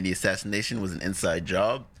Kennedy assassination was an inside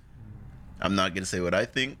job. I'm not going to say what I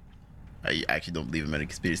think. I actually don't believe in many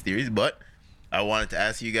conspiracy theories, but I wanted to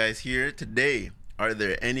ask you guys here today, are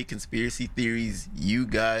there any conspiracy theories you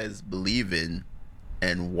guys believe in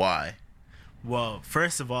and why? Well,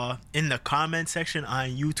 first of all, in the comment section on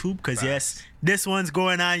YouTube, because yes, this one's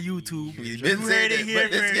going on YouTube. He's You been heard saying it it, here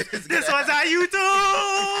but let's first. get this This guy. one's on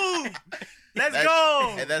YouTube. Let's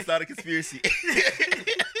go. And that's not a conspiracy.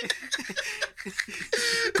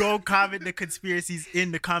 Go comment the conspiracies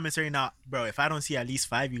in the comments right now, bro. If I don't see at least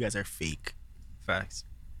 5, you guys are fake. Facts.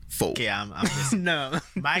 Folk. Okay, I'm listening. No.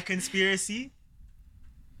 My conspiracy.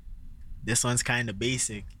 This one's kind of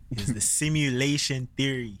basic. Is the simulation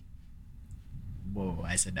theory. Whoa,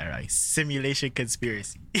 I said that right. Simulation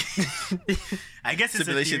conspiracy. I guess it's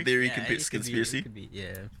Simulation a theory, theory, Yeah, it could be- conspiracy. it could be,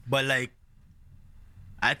 yeah. but like,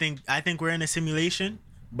 I think we're in a simulation.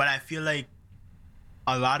 But I feel like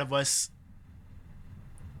a lot of us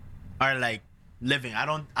are like living. I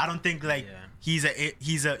don't think like Yeah. he's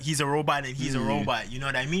a robot and he's a robot. You know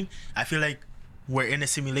what I mean? I feel like we're in a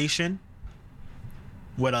simulation.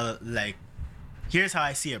 With a like, here's how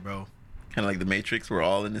I see it, bro. Kind of like the Matrix, we're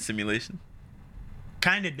all in a simulation.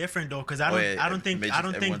 Kind of different though, because yeah, I don't think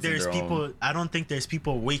everyone's in there's their people. own- I don't think there's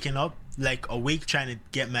people waking up like awake trying to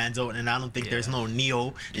get man's out, and I don't think there's no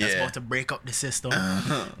Neo that's Yeah. about to break up the system.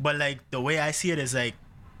 But like the way I see it is like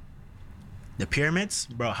the pyramids,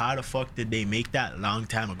 bro. How the fuck did they make that long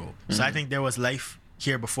time ago? So I think there was life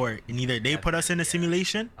here before, and either they put us in a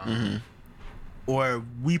simulation, or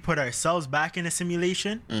we put ourselves back in a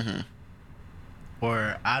simulation,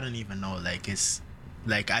 or I don't even know. Like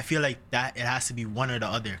Like, I feel like that it has to be one or the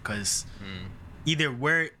other, because either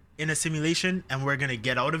we're in a simulation and we're gonna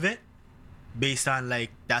get out of it based on,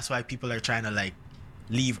 like, that's why people are trying to, like,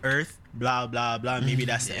 leave Earth, blah blah blah. Maybe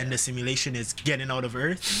that's the end of simulation, is getting out of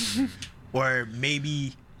Earth. Or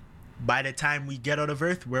maybe by the time we get out of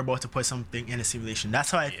Earth, we're about to put something in a simulation.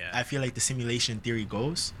 That's how I feel like the simulation theory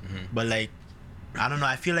goes. But, like, I don't know,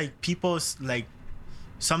 I feel like people's, like,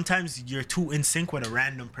 sometimes you're too in sync with a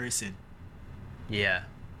random person. Yeah.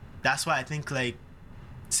 That's why I think, like,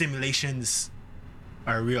 simulations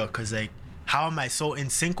are real, because, like, how am I so in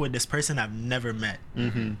sync with this person I've never met?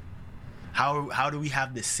 How do we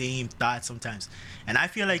have the same thoughts sometimes? And I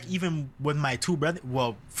feel like even with my two brothers,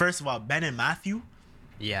 well, first of all, Ben and Matthew,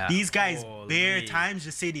 these guys bare times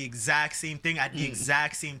just say the exact same thing at the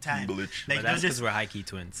exact same time. Glitch. Like, that's because we're high key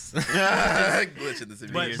twins. Glitch in the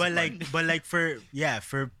simulation. But like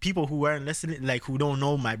for people who aren't listening, like, who don't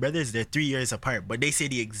know my brothers, they're 3 years apart, but they say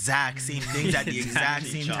the exact same things at the exact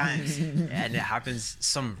same times. And it happens.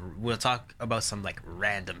 We'll talk about some, like,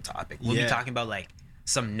 random topic. We'll be talking about, like,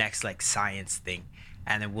 some next, like, science thing,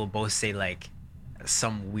 and then we'll both say, like,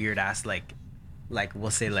 some weird ass, like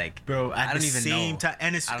we'll say, like, bro, at I don't the even same know. time.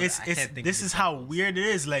 And it's this is how weird it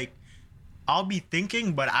is. Like, I'll be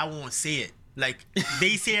thinking, but I won't say it. Like,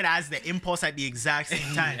 they say it as the impulse at the exact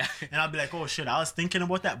same time. And I'll be like, oh shit, I was thinking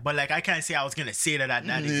about that. But, like, I can't say I was gonna say that at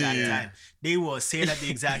that exact time. They will say it at the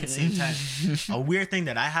exact same time. A weird thing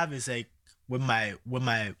that I have is, like, when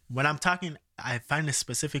I'm talking, I find this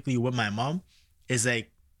specifically with my mom, is,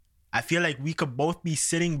 like, I feel like we could both be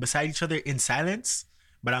sitting beside each other in silence,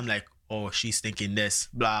 but I'm like, oh, she's thinking this,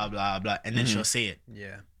 blah, blah, blah. And then she'll say it.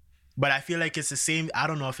 Yeah. But I feel like it's the same. I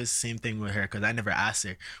don't know if it's the same thing with her, because I never asked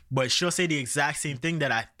her. But she'll say the exact same thing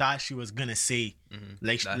that I thought she was going to say.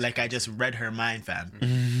 Like I just read her mind, fam.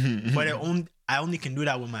 But I only can do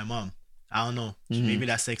that with my mom. I don't know. Maybe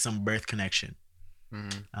that's, like, some birth connection. I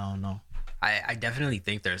don't know. I definitely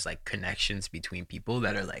think there's, like, connections between people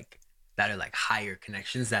that are like higher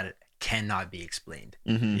connections that cannot be explained.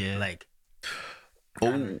 Yeah. Like,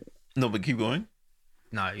 No, but keep going.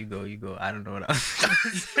 no, you go. I don't know what else.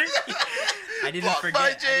 I didn't Blocked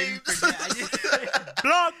by forget. James.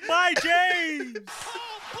 Blocked by James!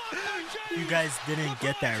 You guys didn't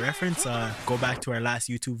get that reference? Go back to our last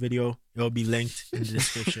YouTube video. It'll be linked in the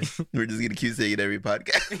description. We're just gonna keep saying it every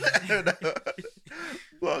podcast.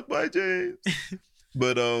 Blocked by James.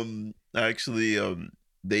 But actually,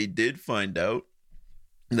 they did find out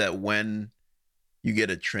that when you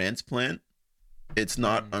get a transplant, it's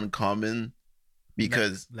not uncommon,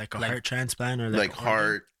 because like a heart transplant, or like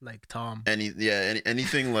heart, like Tom.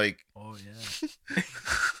 anything like. Oh yeah.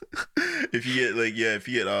 if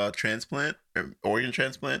you get a transplant or organ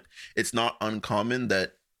transplant, it's not uncommon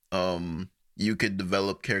that you could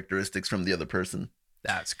develop characteristics from the other person.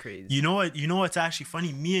 That's crazy. You know what? You know what's actually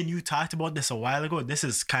funny? Me and you talked about this a while ago. This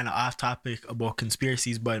is kind of off topic about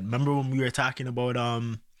conspiracies, but remember when we were talking about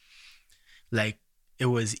like, it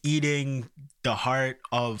was eating the heart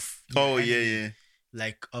of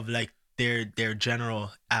like their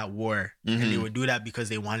general at war, and they would do that because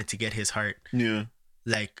they wanted to get his heart. Yeah.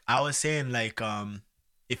 Like, I was saying, like,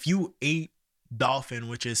 if you ate dolphin,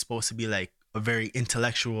 which is supposed to be, like, a very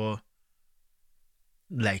intellectual,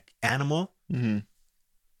 like, animal,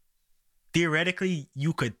 theoretically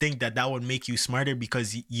you could think that would make you smarter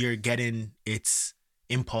because you're getting its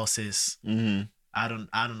impulses. I don't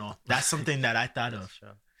know. That's something that I thought of.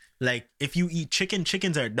 Like, if you eat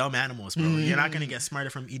chickens are dumb animals, bro. You're not gonna get smarter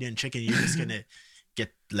from eating chicken. You're just gonna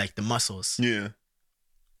get, like, the muscles. Yeah.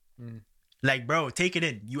 Like, bro, take it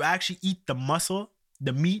in. You actually eat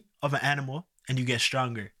the meat of an animal, and you get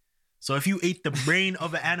stronger. So if you ate the brain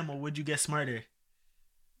of an animal, would you get smarter?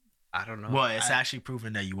 I don't know. Well, it's actually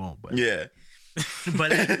proven that you won't. But Yeah.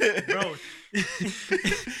 but, like, bro,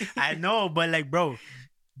 I know, but, like, bro,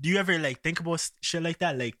 do you ever, like, think about shit like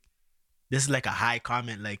that? Like, this is, like, a high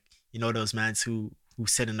comment. Like, you know those mans who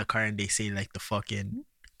sit in the car and they say, like, the fucking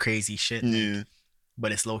crazy shit. Yeah.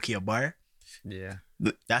 But it's low key a bar. Yeah.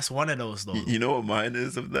 That's one of those, though. You know what mine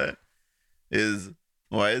is of that? Is,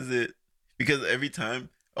 why is it? Because every time,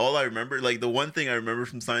 all I remember, like, the one thing I remember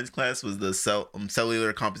from science class was the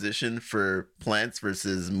cellular composition for plants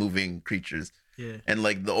versus moving creatures. Yeah. And,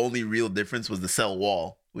 like, the only real difference was the cell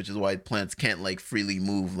wall, which is why plants can't, like, freely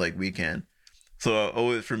move like we can. So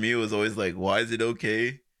always, for me, it was always like, why is it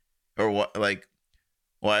okay? Or what, like,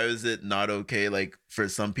 why is it not okay? Like, for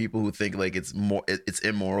some people who think, like, it's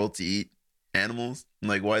immoral to eat animals.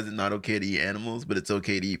 Like, why is it not okay to eat animals, but it's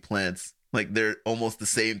okay to eat plants? Like, they're almost the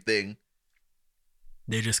same thing.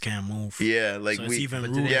 They just can't move. Yeah, like, So it's even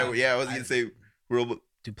I was gonna say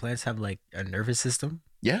Do plants have like a nervous system?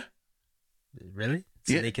 Yeah. Really?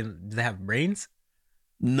 So Yeah. do they have brains?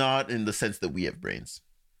 Not in the sense that we have brains.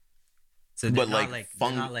 So they're But, not like,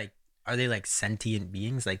 they're not like, are they like sentient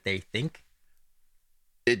beings? Like they think?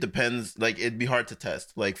 It depends. Like, it'd be hard to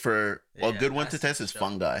test. Like, for a Yeah, good one to that's test is chill.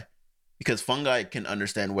 fungi. Because fungi can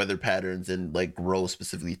understand weather patterns and, like, grow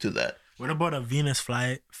specifically to that. What about a Venus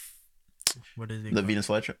fly? What is it? The called? Venus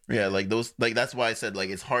flytrap. Yeah, like those. Like, that's why I said,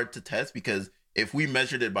 like, it's hard to test because if we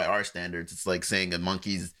measured it by our standards, it's like saying a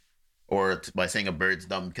monkey's or by saying a bird's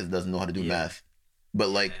dumb because it doesn't know how to do math. But,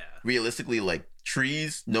 like, realistically, like,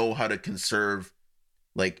 trees know how to conserve,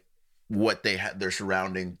 like, what their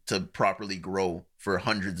surrounding to properly grow for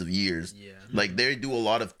hundreds of years. Yeah. Like, they do a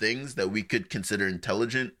lot of things that we could consider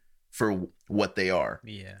intelligent for what they are.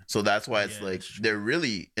 Yeah. So that's why it's Yeah, like that's true. they're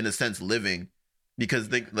really, in a sense, living because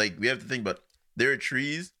they like we have to think about there are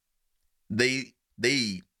trees. They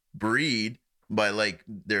breed by like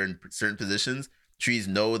they're in certain positions. Trees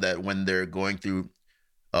know that when they're going through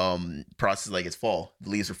process like it's fall, the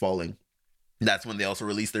leaves are falling. That's when they also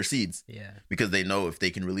release their seeds Yeah. because they know if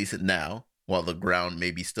they can release it now while the ground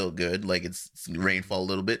may be still good, like it's rainfall a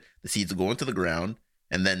little bit, the seeds will go into the ground.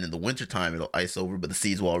 And then in the wintertime, it'll ice over, but the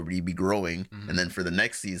seeds will already be growing. Mhm. And then for the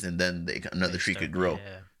next season, then another They tree start- could grow.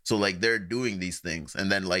 Yeah. So like they're doing these things.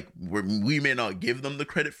 And then like we may not give them the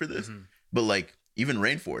credit for this, Mhm. but like even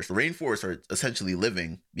rainforests are essentially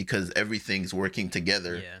living because everything's working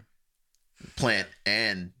together, Yeah. plant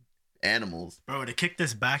and animals. Bro, to kick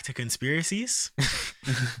this back to conspiracies,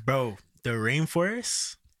 bro, the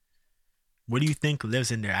rainforest. What do you think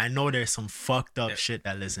lives in there? I know there's some fucked up Yeah. shit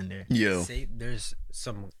that lives in there. Yo. Say there's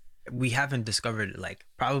some we haven't discovered like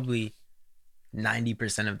probably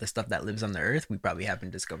 90% of the stuff that lives on the earth we probably haven't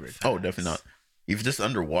discovered. Oh, definitely not. Even just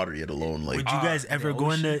underwater yet alone, like Would you guys the ever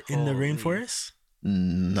go in the ocean? Holy. rainforest?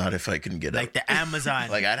 not if I couldn't get Like out. the Amazon.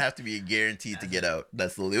 Like I'd have to be guaranteed to get out.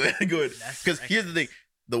 That's the only way I go. That's Because here's the thing: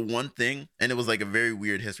 the one thing, and it was like a very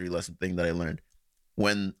weird history lesson thing that I learned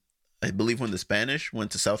when I believe when the Spanish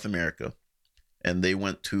went to South America, and they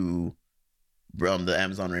went to the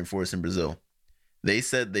Amazon rainforest in Brazil. They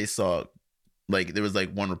said they saw like there was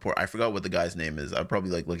like one report. I forgot what the guy's name is. I'll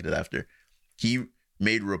probably like look at it after. He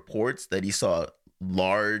made reports that he saw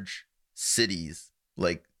large cities,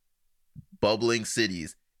 like bubbling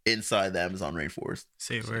cities inside the Amazon rainforest.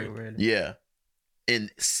 Say a word, Weird. Yeah. In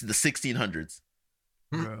the 1600s.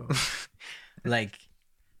 bro. like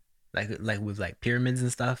with like pyramids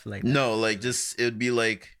and stuff like No, like just it would be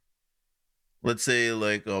like let's say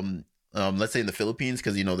like let's say in the Philippines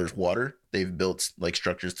because you know there's water. They've built like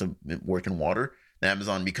structures to work in water. The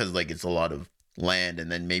Amazon because like it's a lot of land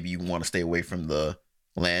and then maybe you want to stay away from the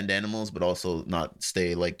land animals but also not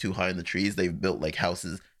stay like too high in the trees. They've built like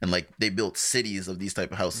houses and like they built cities of these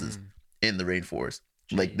type of houses in the rainforest.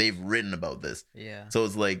 Like Jeez. they've written about this. yeah. So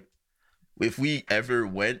it's like if we ever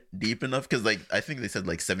went deep enough, because like I think they said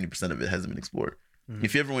like 70% of it hasn't been explored. Mhm.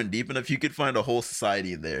 If you ever went deep enough, you could find a whole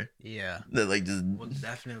society in there Yeah. that like just Well,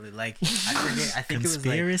 definitely. Like I forget. I think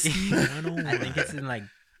Conspiracy it was like 101. I think it's in like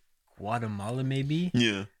Guatemala maybe.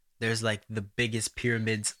 yeah. There's like the biggest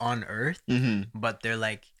pyramids on Earth, Mm-hmm. but they're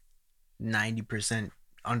like 90%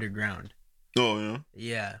 underground. Oh yeah.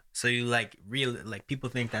 Yeah. So you like people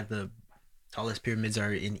think that the tallest pyramids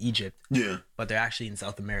are in Egypt, Yeah. but they're actually in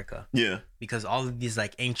South America Yeah. because all of these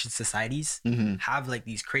like ancient societies Mm-hmm. have like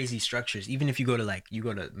these crazy structures. Even if you go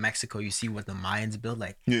to Mexico, you see what the Mayans built.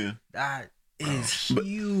 Like Yeah. that is But-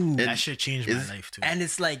 huge. That shit changed my Is- life too. And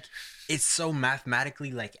it's like it's so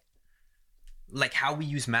mathematically like how we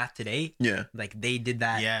use math today. Yeah. Like they did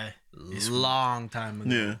that yeah, it's- long time ago.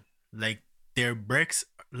 Yeah. like their bricks,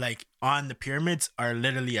 like on the pyramids, are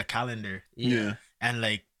literally a calendar. Yeah. And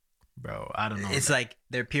like, bro, I don't know. It's like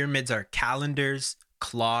their pyramids are calendars,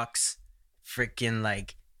 clocks, freaking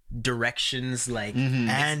like directions, like Mhm.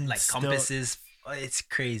 and like still- compasses. Oh, it's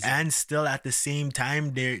crazy. and still at the same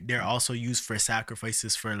time, they're also used for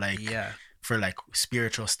sacrifices for like yeah. for like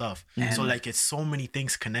spiritual stuff. And- So like it's so many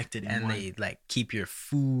things connected in And one. they like keep your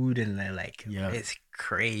food and they're like Yeah. it's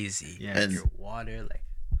crazy. Yeah. And- Your water, like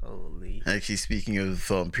holy. Actually, speaking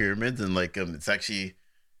of pyramids and like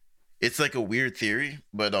it's like a weird theory,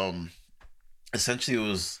 but essentially it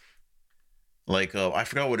was like I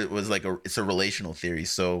forgot what it was like. It's a relational theory.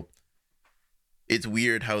 So it's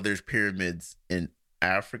weird how there's pyramids in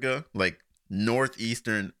Africa, like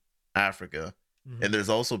northeastern Africa, Mhm. and there's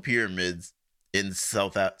also pyramids in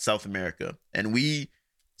South America. And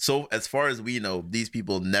so as far as we know, these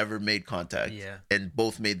people never made contact, Yeah. and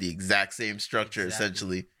both made the exact same structure Exactly.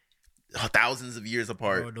 essentially. thousands of years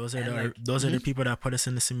apart. Bro, those are And, the like, those are the people that put us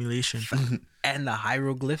in the simulation. And the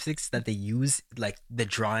hieroglyphics that they use, like the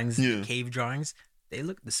drawings, Yeah. the cave drawings, they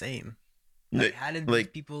look the same. Like, Like, how did these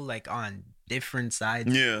like people like on different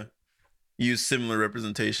sides? yeah, use similar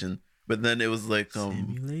representation, but then it was like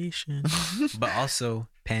Simulation. But also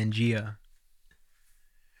Pangea,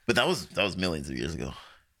 but that was millions of years ago.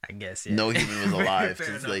 I guess. Yeah. No human was alive Fair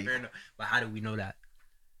since enough, like fair enough. But how do we know that?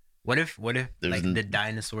 What if There's like n- the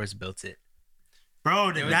dinosaurs built it?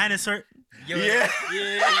 Bro, the dinosaur. Yo, Yeah.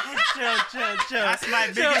 chill. That's my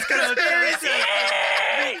biggest conspiracy.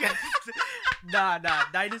 Nah,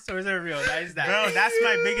 dinosaurs are real. That is that. Bro, that's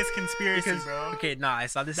my biggest conspiracy, Because- bro. Okay, nah, I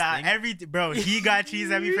saw this Nah, thing. bro, he got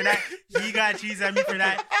cheese at me for that. He got cheese at me for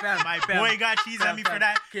that. My boy got cheese at me for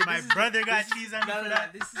that. Okay, My this is- brother got this is- cheese at me no, for no,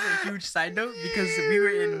 that. This is a huge side note because we were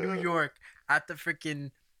in New York at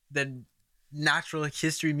the Natural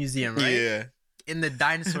History Museum, right? yeah. In the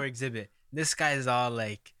dinosaur exhibit. This guy is all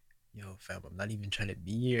like, "Yo, fam, I'm not even trying to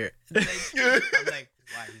be here." Like, I'm like,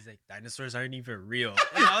 "Why?" He's like, "Dinosaurs aren't even real."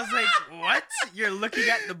 And I was like, "What? You're looking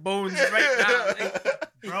at the bones right now?" Like,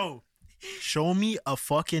 Bro, show me a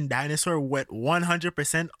fucking dinosaur with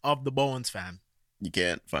 100% of the bones, fam. You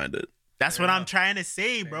can't find it. That's Fair what I'm enough. trying to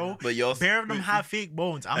say, bro. enough. But you also Bare of them have fake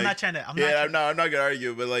bones. I'm Like, not trying to. I'm I'm not gonna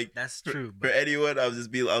argue, but like that's true. for But anyone,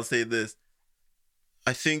 I'll say this.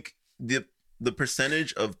 I think the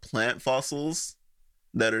percentage of plant fossils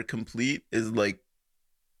that are complete is like,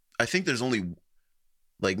 I think there's only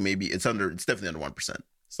like maybe it's definitely under 1%.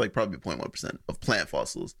 It's like probably 0.1% of plant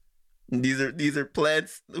fossils. And these are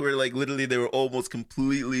plants where like literally they were almost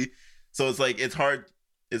completely. So it's like it's hard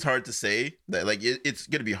to say that like it's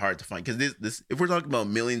gonna be hard to find because this if we're talking about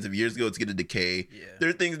millions of years ago, it's gonna decay. yeah. There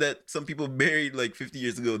are things that some people buried like 50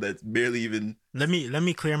 years ago that's barely even. Let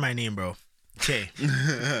me clear my name, bro. Okay,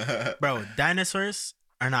 bro. Dinosaurs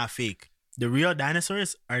are not fake. The real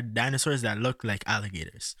dinosaurs are dinosaurs that look like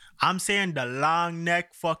alligators. I'm saying the long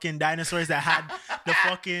neck fucking dinosaurs that had the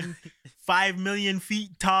fucking 5 million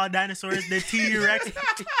feet tall dinosaurs, the T-Rex.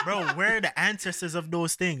 Bro, where are the ancestors of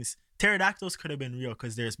those things? Pterodactyls could have been real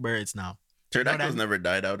because there's birds now. Pterodactyls never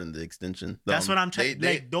died out in the extinction. That's what I'm trying.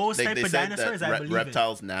 Like those type of said dinosaurs, that I believe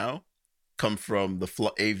reptiles now come from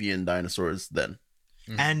the avian dinosaurs. Then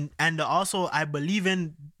And also, I believe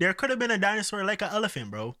in there could have been a dinosaur like an elephant,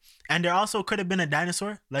 bro. And there also could have been a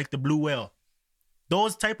dinosaur like the blue whale.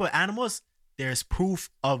 Those type of animals, there's proof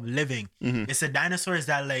of living. Mhm. It's the dinosaurs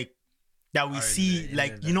that we Are see, in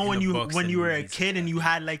like the- you know in the books when and you were a movies. kid and you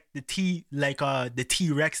had like the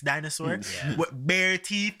T-Rex dinosaur Yeah. with bare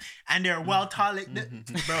teeth and they're well tall. Like,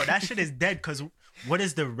 bro, that shit is dead. Cause what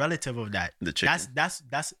is the relative of that? the chicken. That's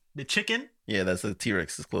the chicken. Yeah, that's the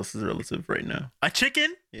T-Rex's closest relative right now. A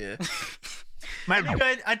chicken? Yeah, My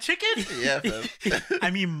good, a chicken? yeah. Fam. I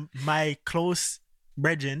mean, my close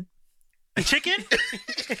brethren. A chicken?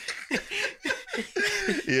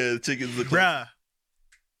 Yeah, the chicken's the closest. Bruh.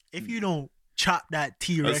 If you don't chop that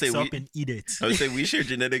T-Rex say up we- and eat it. I would say we share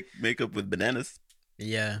genetic makeup with bananas.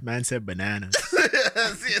 Yeah. Man said bananas.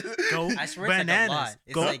 Go I swear it's like a bananas. lot.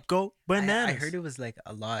 It's Go, like- go bananas. I heard it was like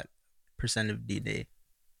a lot percent of DNA.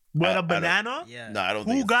 With I a don't- banana? Yeah. No, I don't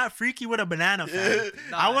Who think. got freaky with a banana, fam?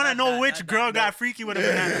 I want to know which girl got freaky with a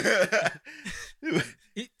banana.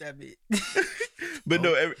 That be- But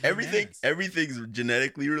no, everything bananas. everything's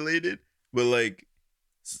genetically related. But like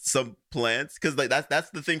some plants, because like that's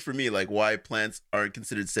the thing for me, like why plants aren't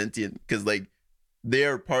considered sentient, because like they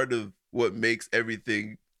are part of what makes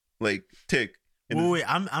everything like tick. And Wait,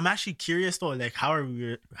 I'm actually curious though. Like, how are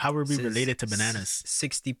we Says related to bananas?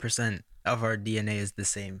 60% of our DNA is the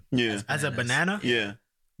same. Yeah, As a bananas. banana? yeah.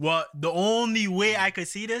 Well, the only way I could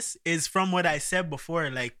see this is from what I said before.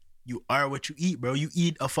 Like, you are what you eat, bro. You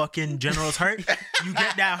eat a fucking general's heart, you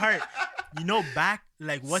get that heart. You know, back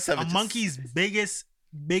like what's a Savages. monkey's biggest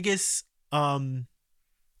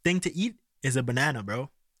thing to eat is a banana, bro.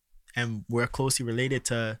 And we're closely related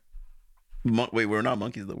to. Wait, we're not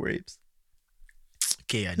monkeys though. We're apes.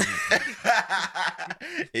 Okay, I knew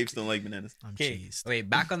it. Apes don't like bananas. I'm Okay, cheesed. wait,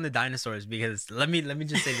 back on the dinosaurs because let me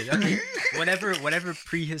just say this. Okay, whatever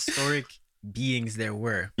prehistoric beings there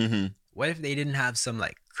were, Mm-hmm. what if they didn't have some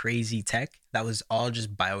like crazy tech that was all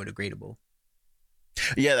just biodegradable?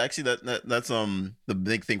 Yeah, actually, that's the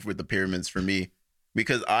big thing with the pyramids for me,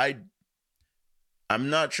 because I'm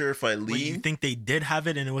not sure if I Wait, you lean. think they did have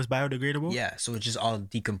it and it was biodegradable? Yeah, so it's just all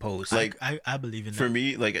decomposed. Like, I believe in For that.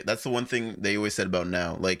 me, like that's the one thing they always said about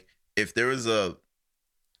now. Like if there was a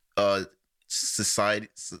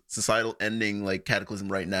societal ending like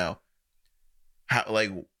cataclysm right now, how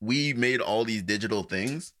like we made all these digital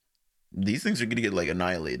things, these things are gonna get like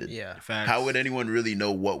annihilated. Yeah. Facts. How would anyone really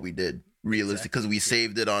know what we did realistically? Because we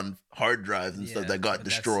saved it on hard drives and stuff that got but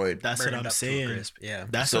destroyed. That's what burned I'm up to a saying. crisp. Yeah.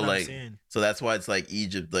 That's So, what like, I'm saying. So that's why it's like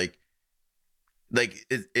Egypt, like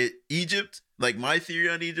Egypt. Like my theory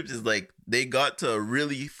on Egypt is like they got to a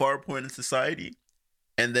really far point in society,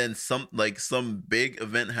 and then some big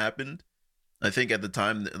event happened. I think at the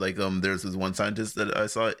time, like there's this one scientist that I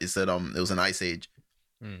saw. It said it was an ice age,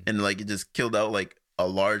 and like it just killed out like a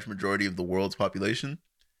large majority of the world's population.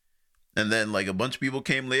 And then like a bunch of people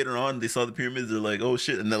came later on. They saw the pyramids. They're like, oh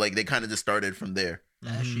shit, and then like they kind of just started from there.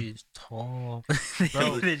 That shit's tall.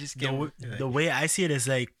 Bro, They just the way I see it is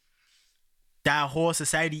like that whole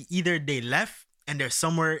society, either they left and they're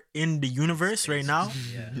somewhere in the universe right now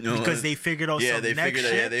Yeah. You know, because they figured out yeah, some they next figured out.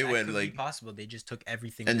 shit. Yeah, they That went could like be possible. They just took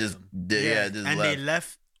everything and with just them. just and left. they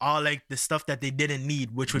left all like the stuff that they didn't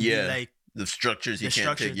need, which would be like the structures you the can't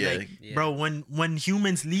structures. take. Yeah, Like, Yeah. bro, when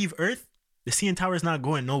humans leave Earth, the CN Tower is not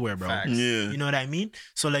going nowhere, bro. Facts. yeah. You know what I mean?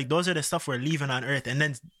 So like those are the stuff we're leaving on Earth, and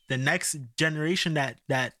then the next generation that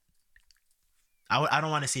I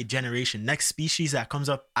don't want to say generation, next species that comes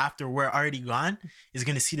up after we're already gone is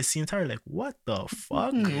gonna see the CN Tower like, what the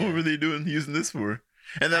fuck? What were they doing using this for?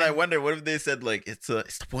 And then I wonder, what if they said like it's the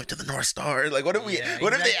point to the North Star? Like, what if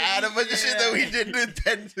what if they add a bunch of shit that we didn't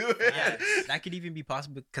intend to? Yeah, that could even be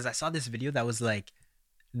possible because I saw this video that was like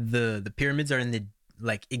the pyramids are in the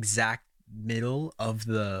like exact middle of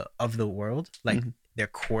the world. Like their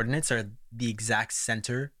coordinates are the exact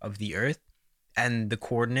center of the Earth, and the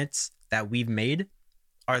coordinates that we've made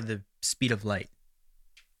are the speed of light.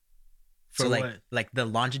 For So what? like the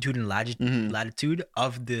longitude and latitude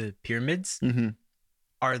of the pyramids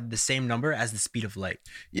are the same number as the speed of light.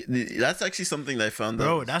 Yeah, that's actually something that I found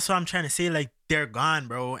Bro, out. that's what I'm trying to say. Like they're gone,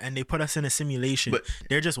 bro, and they put us in a simulation. But-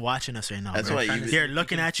 they're just watching us right now. That's bro. why Trying to they're see if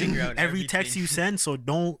looking we can at you figure out every text everything. you send. So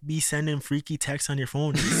don't be sending freaky texts on your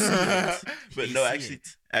phone. You see it. But You no, see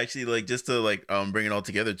actually, like just to like bring it all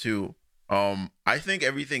together too. I think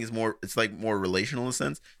everything is more. It's like more relational in a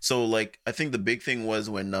sense. So like I think the big thing was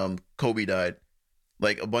when Kobe died.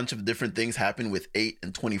 Like a bunch of different things happened with 8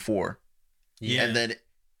 and 24. Yeah. And then just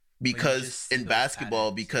because see in those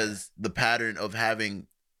basketball, patterns, because the pattern of having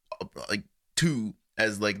like 2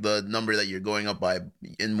 as like the number that you're going up by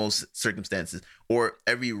in most circumstances, or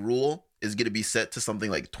every rule is going to be set to something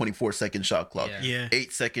like 24-second shot clock, Yeah.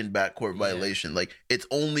 8-second backcourt violation. Like it's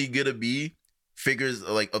only going to be figures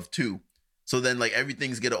like of 2. So then like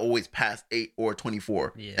everything's going to always pass 8 or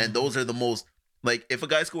 24. Yeah. And those are the most, like if a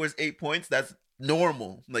guy scores 8 points, that's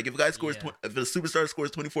normal. Like if a guy scores, Yeah. if a superstar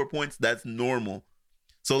scores 24 points, that's normal.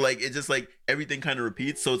 So like it's just like everything kind of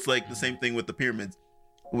repeats. So it's like the same thing with the pyramids.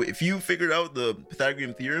 If you figured out the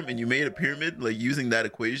Pythagorean theorem and you made a pyramid like using that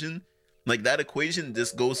equation, like that equation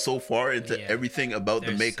just goes so far into Yeah. everything about the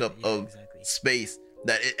There's- makeup yeah, of exactly. space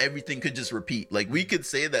that everything could just repeat. Like we could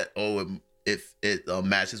say that if it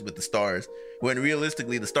matches with the stars, when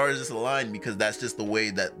realistically the stars just align because that's just the way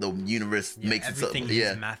that the universe Yeah, makes itself. everything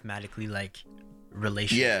is mathematically like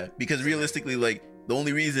relational. Yeah, because realistically, like the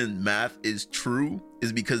only reason math is true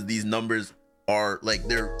is because these numbers are like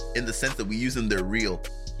they're in the sense that we use them, they're real.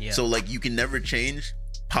 Yeah. So like you can never change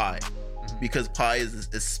pi because pi is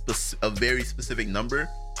a very specific number,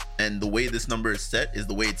 and the way this number is set is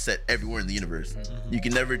the way it's set everywhere in the universe. You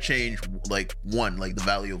can never change like 1, like the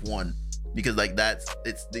value of 1. Because like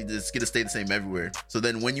it's gonna stay the same everywhere. So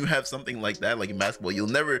then when you have something like that, like in basketball, you'll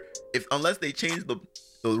never, unless they change the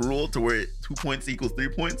rule to where 2 points equals 3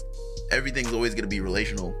 points, everything's always gonna be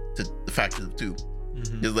relational to the factors of 2.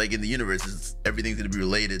 Just like in the universe, everything's gonna be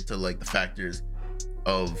related to like the factors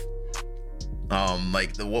of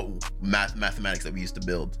like the mathematics that we used to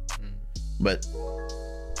build. But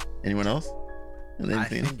anyone else? I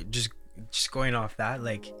think just going off that,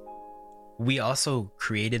 like we also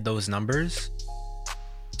created those numbers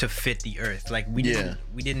to fit the Earth. Like we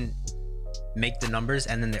didn't make the numbers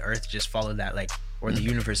and then the Earth just followed that, like, or the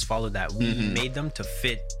universe followed that. We made them to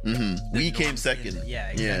fit. We came norms second. in it. Yeah,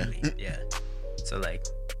 exactly. Yeah. So like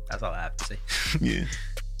that's all I have to say. Yeah.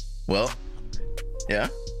 Well, yeah.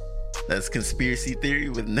 That's Conspiracy Theory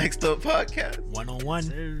with Next Up Podcast. 101.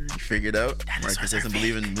 You figured out Dinosaurs Marcus are doesn't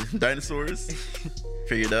believe in dinosaurs.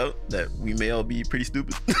 Figured out that we may all be pretty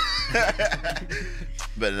stupid.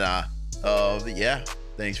 But yeah.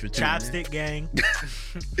 Thanks for tuning Chapstick gang.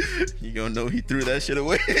 in. You gonna know he threw that shit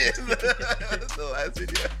away in the last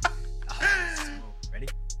video. Ready?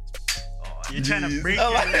 Oh, You're trying to Jeez. break I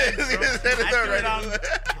your like legs, it. bro. He said it I threw it already.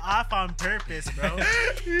 off on purpose, bro.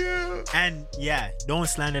 Yeah. And yeah, don't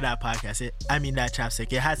slander that podcast. That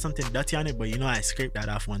chapstick. It had something dirty on it, but you know I scraped that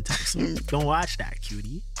off one time. So don't watch that,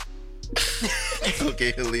 cutie.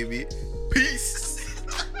 Okay, Halimi. Peace.